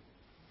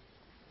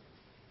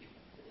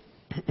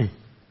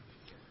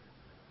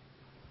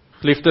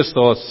 Geliefdes,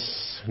 daar's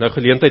nou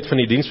geleentheid van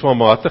die diens van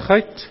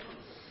barmhartigheid,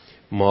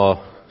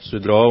 maar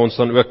sodra ons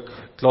dan ook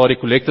klaar die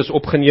kollektes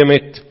opgeneem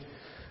het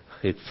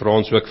vra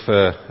ons ook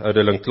vir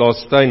ouderling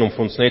Klaasstein om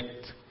vir ons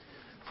net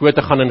voor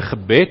te gaan in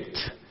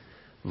gebed,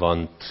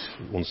 want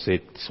ons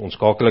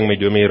skakeling met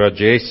Dominee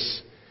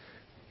Rajesh,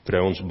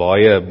 kry ons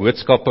baie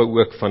boodskappe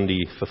ook van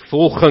die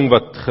vervolging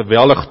wat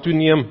geweldig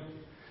toeneem,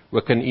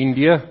 ook in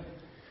Indië,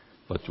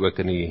 wat ook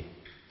in die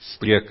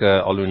streke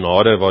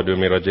Alunade, waar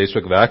Dominee Rajesh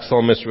ook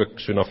werksaam is, ook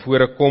so na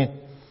vore kom,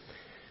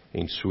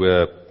 en so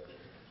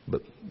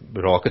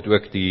raak het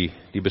ook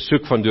die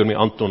besoek van Dominee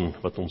Anton,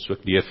 wat ons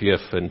ook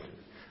DVF in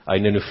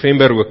einde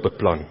November ook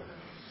beplan,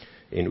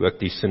 en ook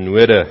die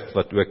synode,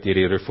 wat ook deur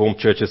die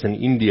Reformed Churches in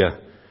India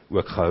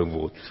ook gehou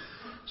word.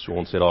 So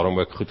ons het daarom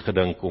ook goed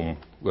gedink om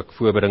ook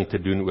voorbereiding te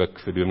doen,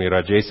 ook vir Dominee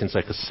Rajesh en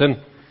sy gesin,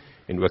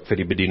 en ook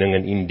vir die bediening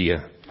in Indië.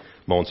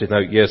 Maar ons het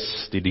nou eers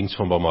die diens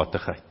van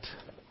barmhartigheid.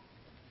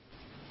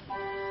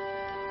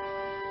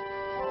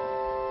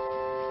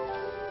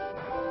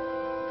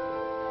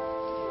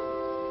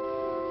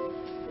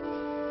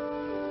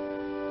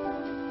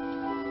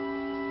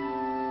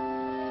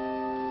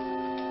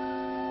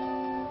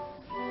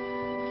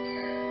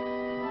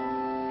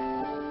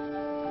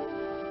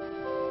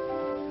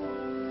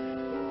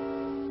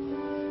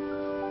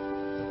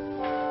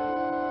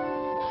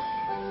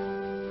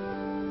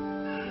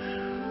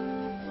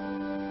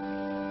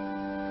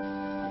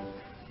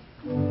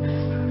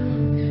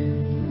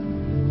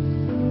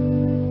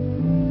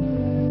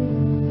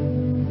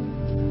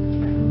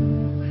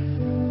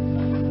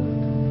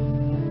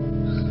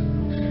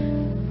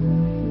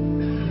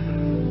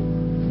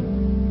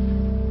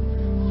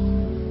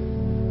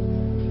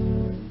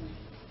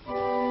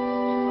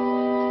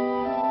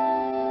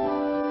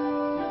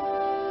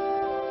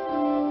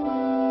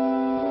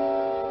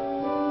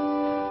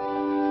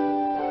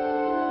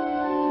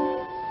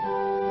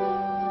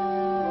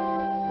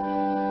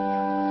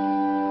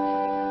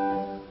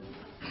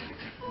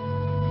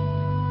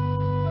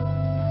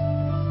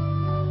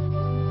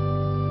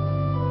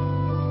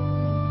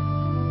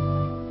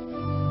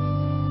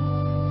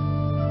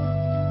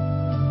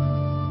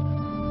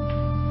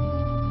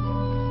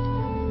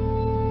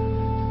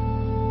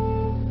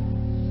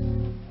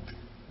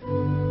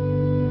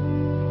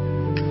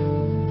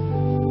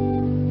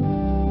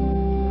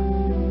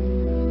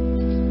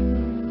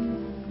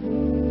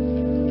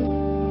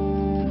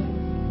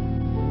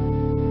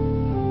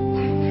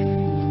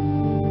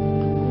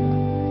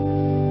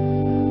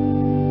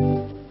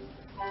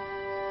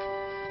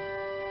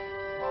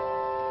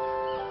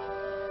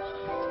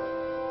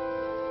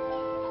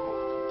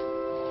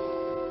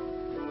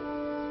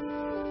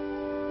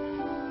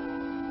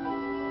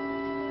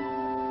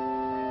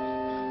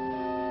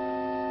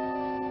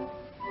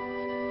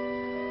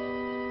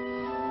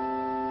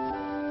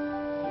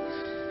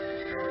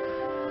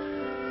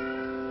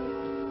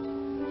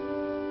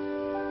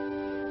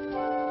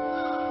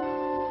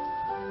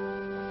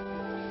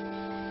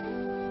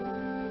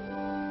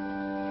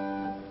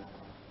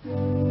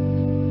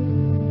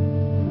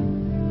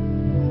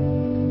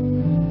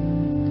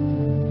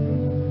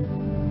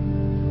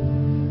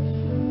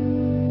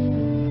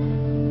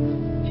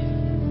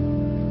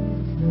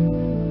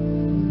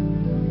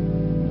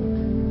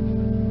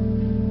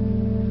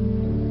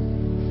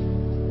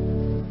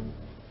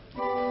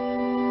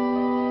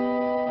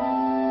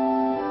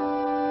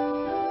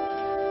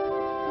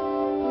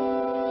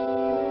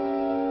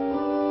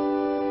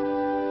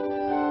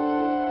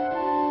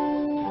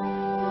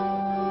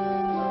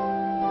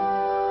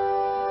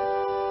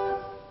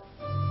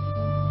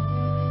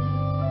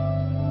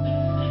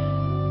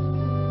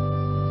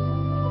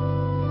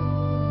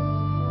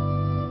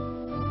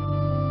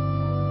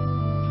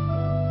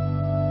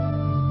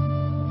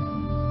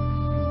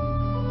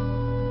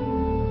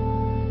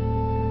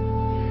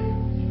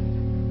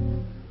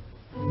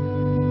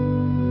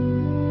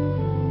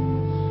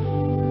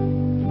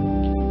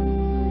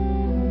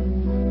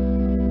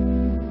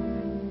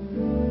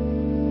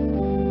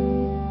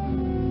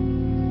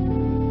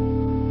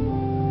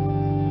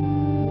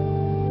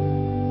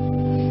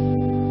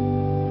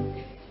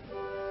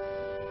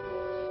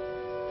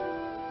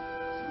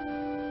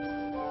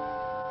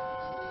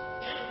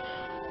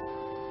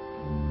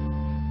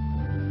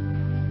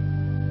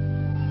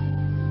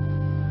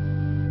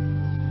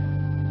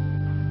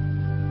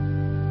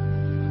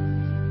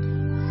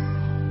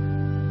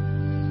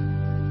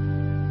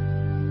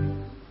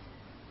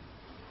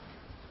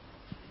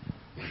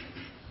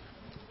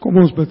 Kom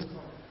ons bid.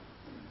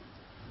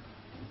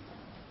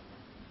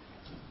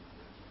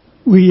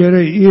 O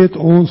Here, U het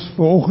ons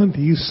vanoggend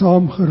hier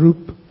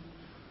saamgeroep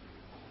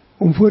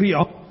om voor U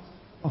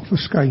mag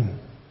verskyn.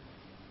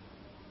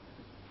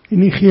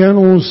 En U gee aan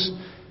ons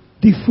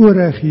die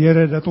voorreg,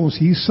 Here, dat ons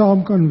hier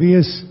saam kan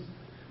wees,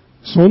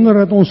 sonder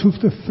dat ons hoef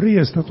te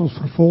vrees dat ons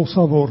vervolg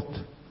sal word.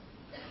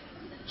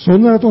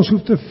 Sonder dat ons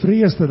hoef te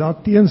vrees dat daar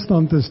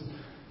teenstand is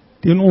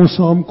teen ons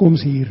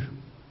saamkoms hier.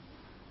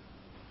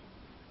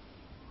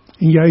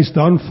 En juist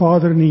dan,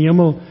 Vader in die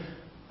hemel,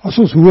 as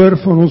ons hoor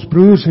van ons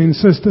broers en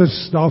susters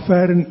daar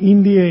ver in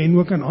Indië en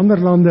ook in ander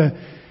lande,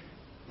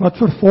 wat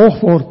vervolg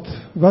word,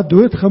 wat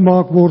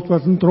doodgemaak word,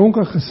 wat in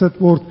tronke gesit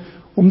word,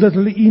 omdat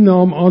hulle U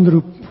naam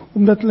aanroep,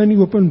 omdat hulle in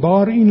die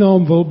openbaar U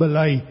naam wil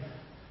bely.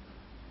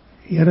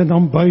 Here,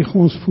 dan buig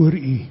ons voor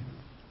U,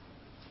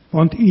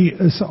 want U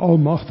is 'n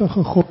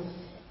almagtige God.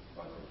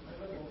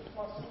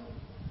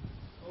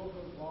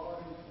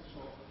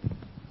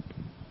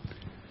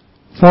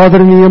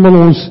 Vader in die hemel,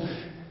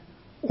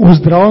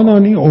 ons dra na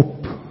U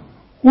op.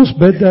 Ons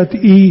bid dat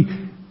U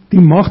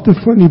die magte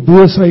van die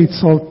boosheid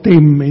sal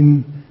tem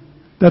en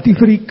dat U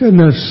vir die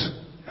kinders,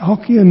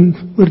 elkeen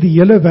oor die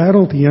hele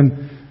wêreld heen,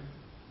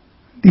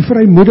 die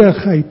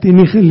vrymoedigheid en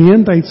die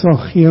geleentheid sal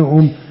gee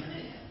om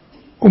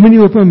in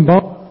die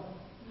openbaar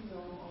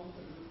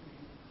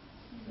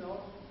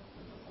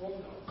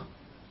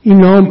U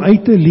naam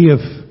uit te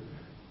leef,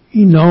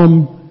 U naam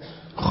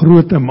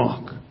groot te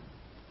maak.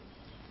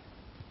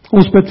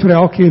 Ons bid vir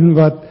elkeen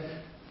wat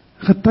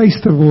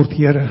getuister word,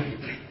 Here,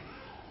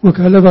 ook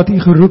hulle wat U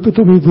geroep het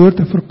om die woord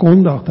te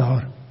verkondig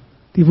daar,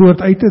 die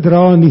woord uit te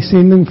dra in die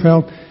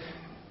sendingveld.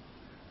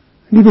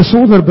 In die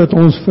besonder bid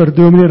ons vir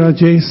Dominee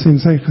Rajesh en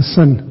sy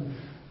gesin,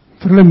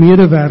 vir hulle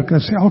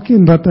medewerkers,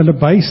 elkeen wat hulle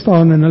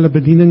bystaan in hulle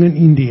bediening in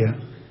Indië.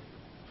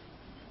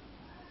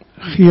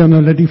 Gee aan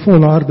hulle die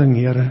volharding,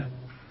 Here,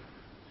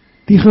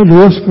 die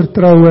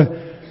geloofsvertroue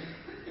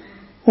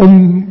om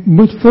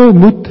vol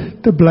moed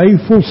te bly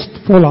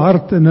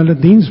volhard in hulle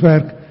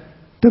dienswerk,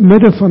 te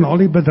midde van al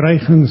die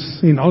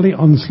bedreigings en al die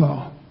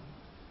aanslae.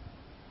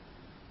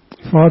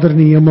 Vader in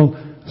die hemel,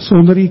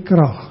 sonder U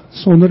krag,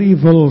 sonder U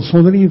wil,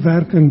 sonder U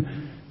werking,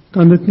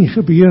 kan dit nie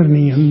gebeur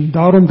nie, en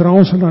daarom dra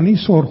ons dan U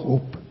sorg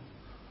op.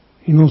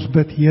 En ons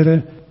bid,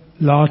 Here,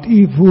 laat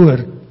U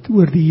woord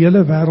oor die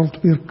hele wêreld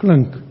weer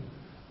klink.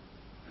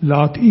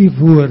 Laat U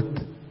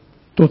woord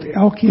tot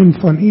elkeen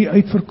van U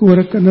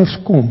uitverkore kinders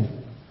kom.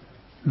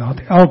 Laat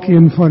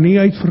elkeen van U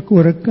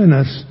uitverkore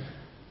kinders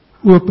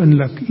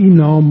openlik U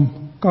naam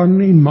kan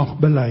en mag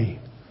bely.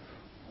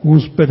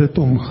 Ons bid dit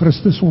om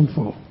Christus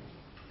ontwil.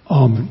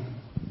 Amen.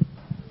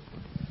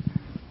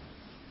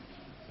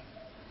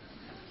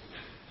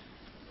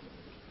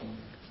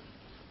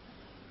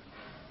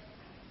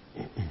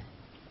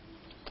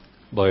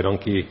 Baie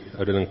dankie,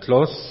 ouderling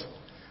Klaas.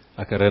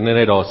 Ek herinner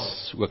net,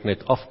 daar's ook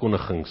net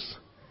afkondigings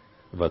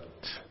wat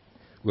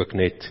ook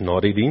net na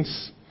die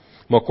diens.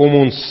 Maar kom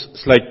ons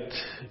sluit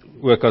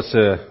ook as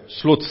 'n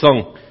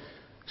slotsang,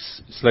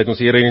 sluit ons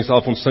hierdiens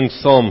af, ons sing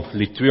saam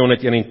lied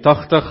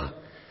 281,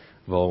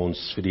 waar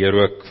ons vir die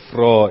Here ook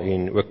vra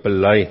en ook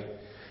bely.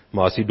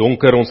 Maar as die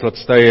donker ons laat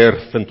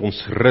styer, vind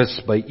ons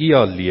rus by U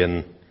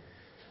alleen,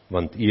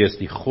 want U is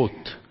die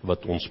God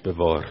wat ons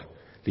bewaar.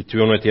 Die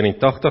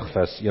 281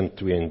 vers 1,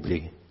 2 en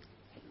 3.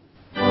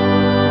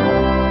 Oh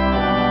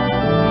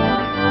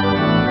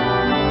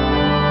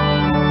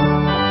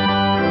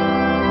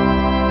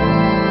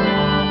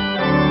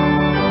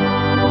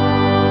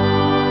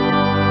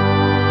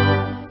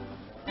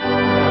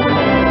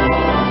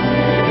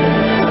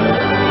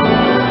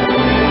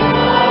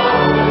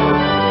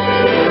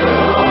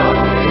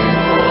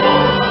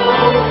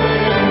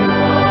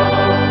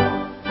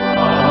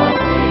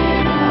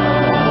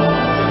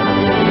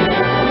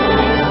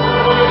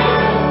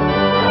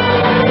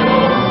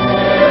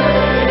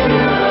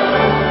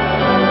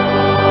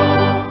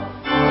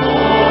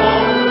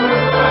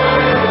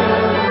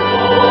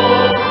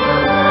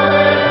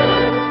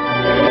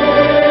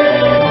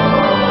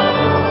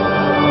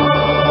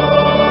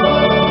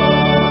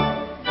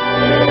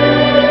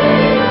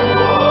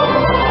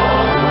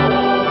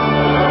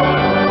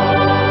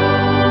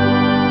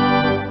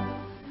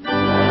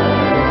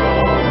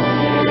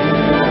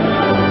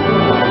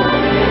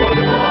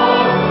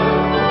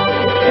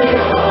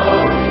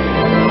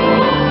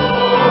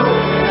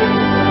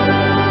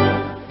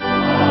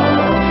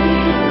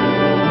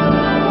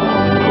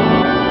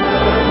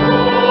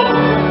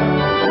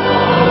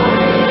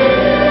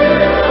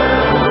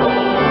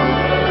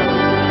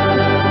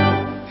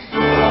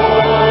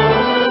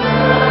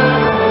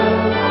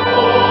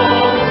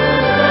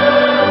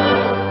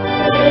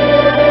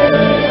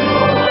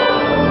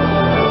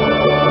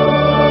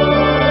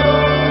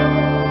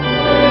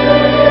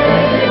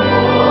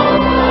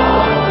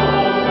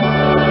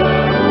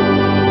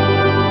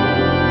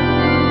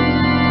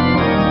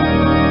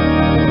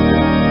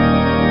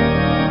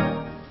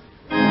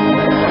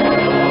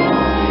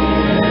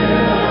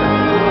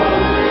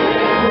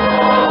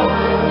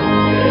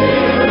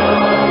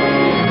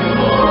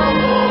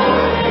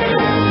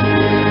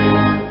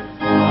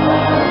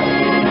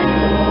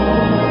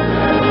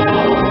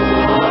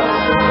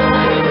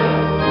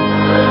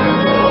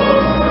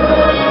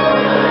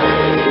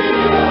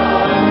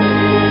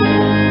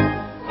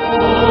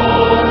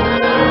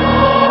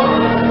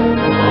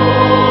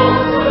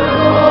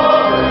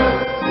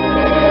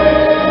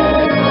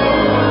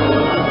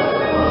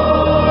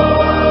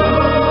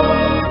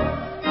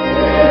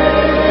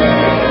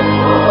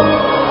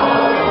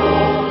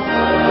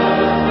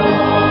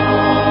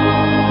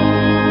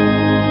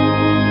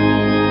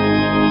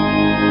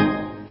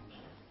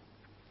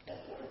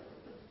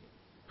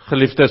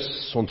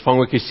Geliefdes,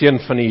 ontvang ook die seën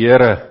van die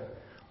Here,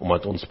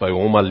 omdat ons by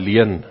hom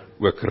alleen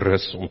ook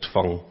rus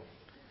ontvang.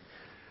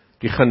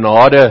 Die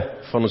genade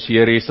van ons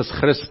Here Jesus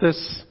Christus,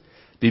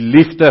 die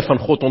liefde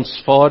van God ons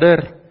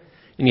Vader,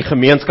 en die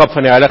gemeenskap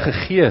van die Heilige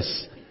Gees,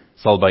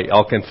 sal by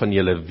elkeen van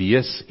julle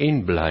wees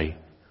en bly.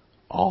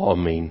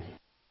 Amen.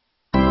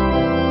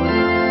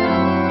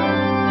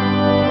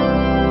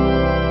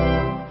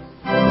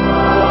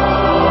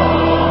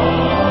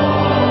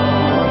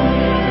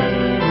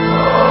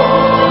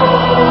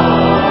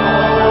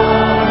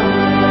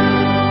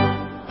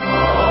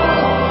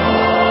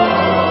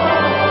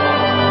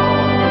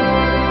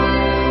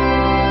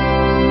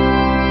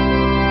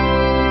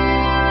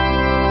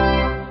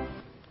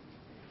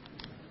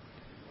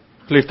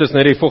 Geliefdes,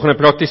 net die volgende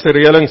praktiese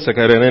reëlings. Ek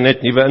herinner net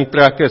nuwe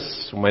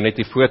inprekers om my net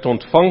hiervoor te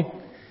ontvang.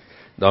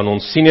 Dan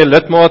ons senior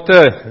lidmate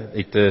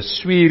het 'n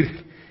swier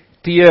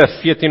tee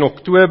 14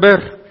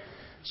 Oktober.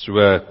 So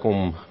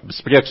kom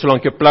bespreek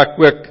solank jou plek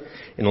ook.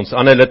 En ons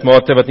ander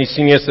lidmate wat nie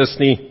seniors is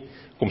nie,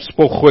 kom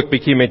spog ook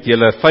bietjie met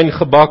julle fyn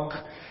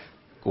gebak.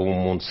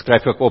 Kom ons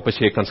skryf ook op as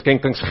jy kan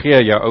skenkings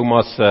gee, jou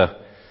ouma se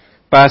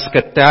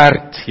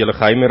Pasketert, julle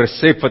geheime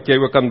resep wat jy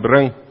ook kan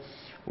bring,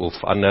 of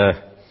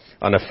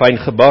aan 'n fyn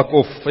gebak,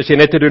 of as jy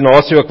net 'n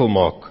donasie ook wil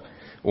maak,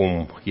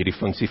 om hierdie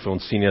funksie vir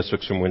ons seniors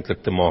ook so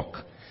moontlik te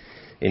maak.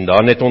 En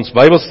dan het ons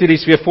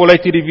Bybelstudies weer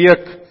voluit hierdie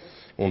week.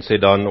 Ons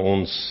het dan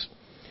ons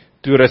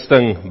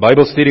toerusting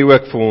Bybelstudie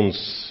ook vir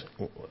ons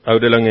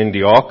ouderlinge en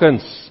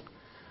diakens.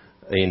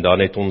 En dan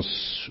het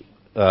ons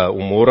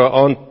om môre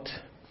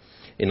aand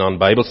en dan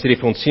Bybelstudie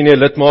vir ons senior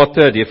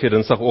lidmate, DV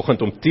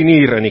Dinsdagoggend om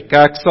 10:00 in die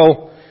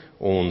kerksaal.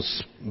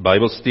 Ons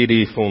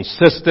Bybelstudie vir ons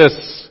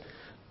susters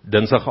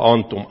Dinsdag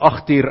aand om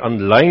 8:00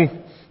 aanlyn.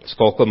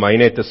 Skakel my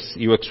net as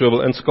u ook so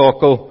wil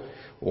inskakel.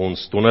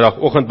 Ons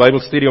donderdagoggend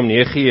Bybelstudie om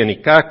 9:00 in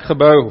die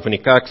kerkgebou of in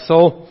die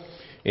kerksaal.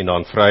 En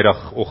dan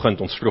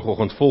Vrydagoggend ons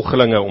vroegoggend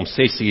volgelinge om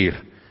 6:00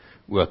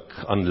 ook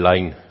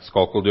aanlyn.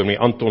 Skakel Dominee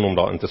Anton om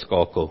daar in te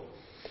skakel.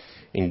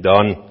 En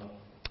dan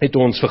het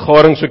ons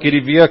vergaderings ook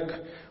hierdie week.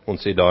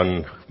 Ons het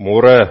dan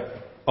môre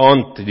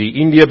aand die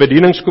Indië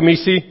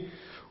bedieningskommissie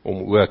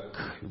om ook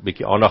 'n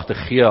bietjie aandag te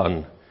gee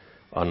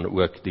aan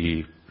ook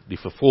die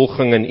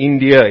vervolging in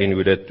Indië en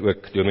hoe dit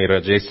ook Dominee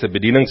Rajesh se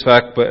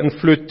bedieningswerk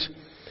beïnvloed.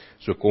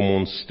 So kom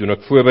ons doen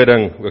ook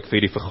voorbereiding ook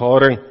vir die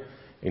vergadering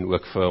en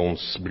ook vir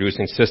ons broers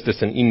en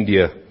susters in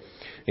Indië.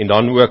 En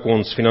dan ook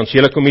ons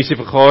finansiële kommissie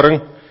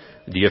vergadering,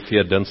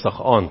 DV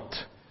Dinsdag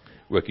aand,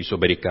 ook hierso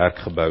by die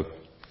kerkgebou.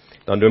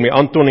 Dan Dominee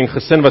Anton en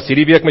gesin was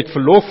hierdie week met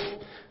verlof.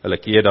 Hulle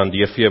keer dan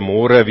DV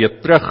môre weer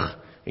terug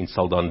en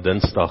sal dan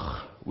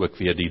Dinsdag ook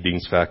weer die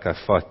dienswerk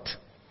hervat.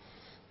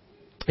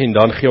 En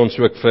dan gee ons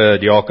ook vir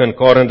diaken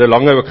Karen de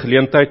Lange ook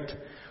geleentheid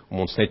om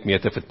ons net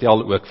meer te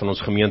vertel ook van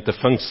ons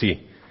gemeentefunksie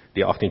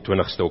die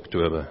 28ste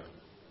Oktober.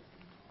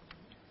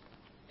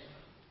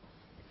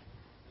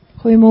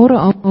 Goeiemôre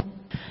almal.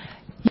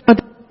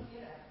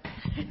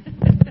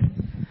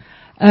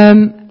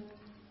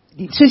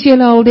 Soos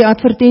julle al die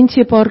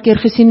advertensie 'n paar keer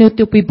gesien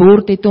het op die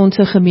bord, het ons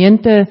 'n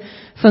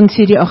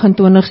gemeentefunksie die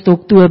 28ste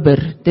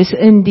Oktober. Dis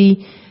in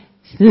die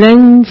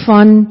lyn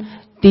van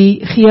die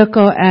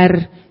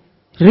GKR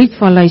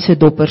Rietvallei se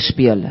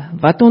dopperspele.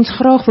 Wat ons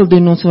graag wil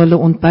doen, ons wil 'n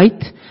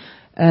ontbyt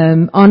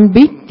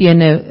aanbied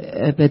teen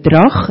 'n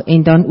bedrag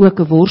en dan ook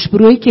 'n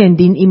worsbroodjie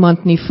indien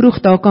iemand nie vroeg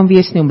daar kan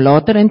wees nie om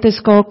later in te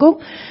skakel.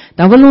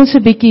 Dan wil ons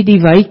 'n bietjie die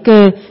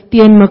wyke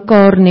teen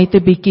mekaar net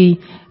 'n bietjie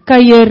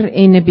kuier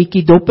en 'n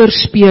bietjie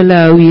dopperspele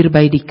hou hier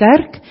by die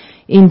kerk.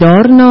 En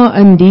daarna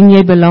indien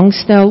jy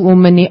belangstel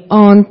om in die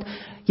aand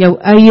jou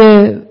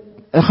eie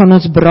gaan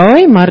ons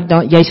braai, maar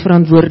jy's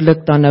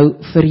verantwoordelik dan nou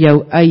vir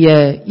jou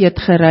eie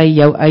eetgerei,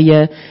 jou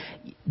eie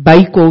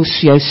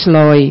bykos, jou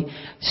slaai.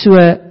 So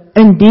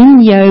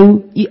indien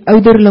jou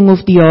ouderling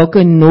of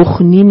diaken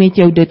nog nie met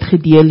jou dit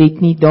gedeel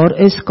het nie, daar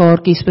is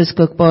kaartjies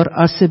beskikbaar,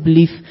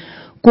 asseblief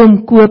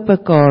kom koop 'n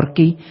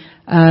kaartjie.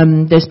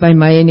 Dis by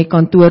my in die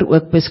kantoor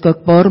ook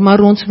beskikbaar,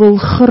 maar ons wil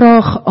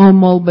graag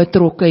almal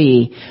betrokke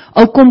hê.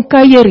 Al kom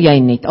kuier jy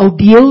net, al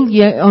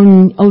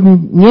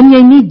neem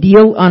jy nie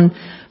deel aan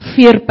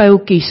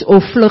veerpyltjies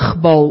of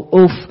vlugbal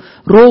of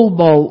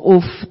rolbal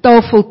of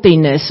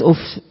tafeltennis of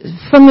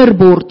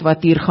vingerbord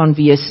wat hier gaan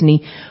wees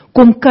nie.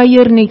 Kom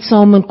kuier net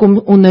saam en kom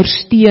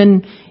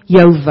ondersteun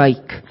jou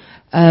wijk.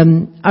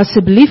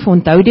 Asseblief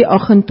onthou die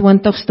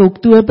 28ste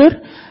Oktober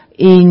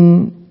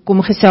en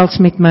kom gesels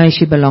met my as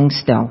jy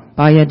belangstel.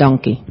 Baie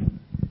dankie.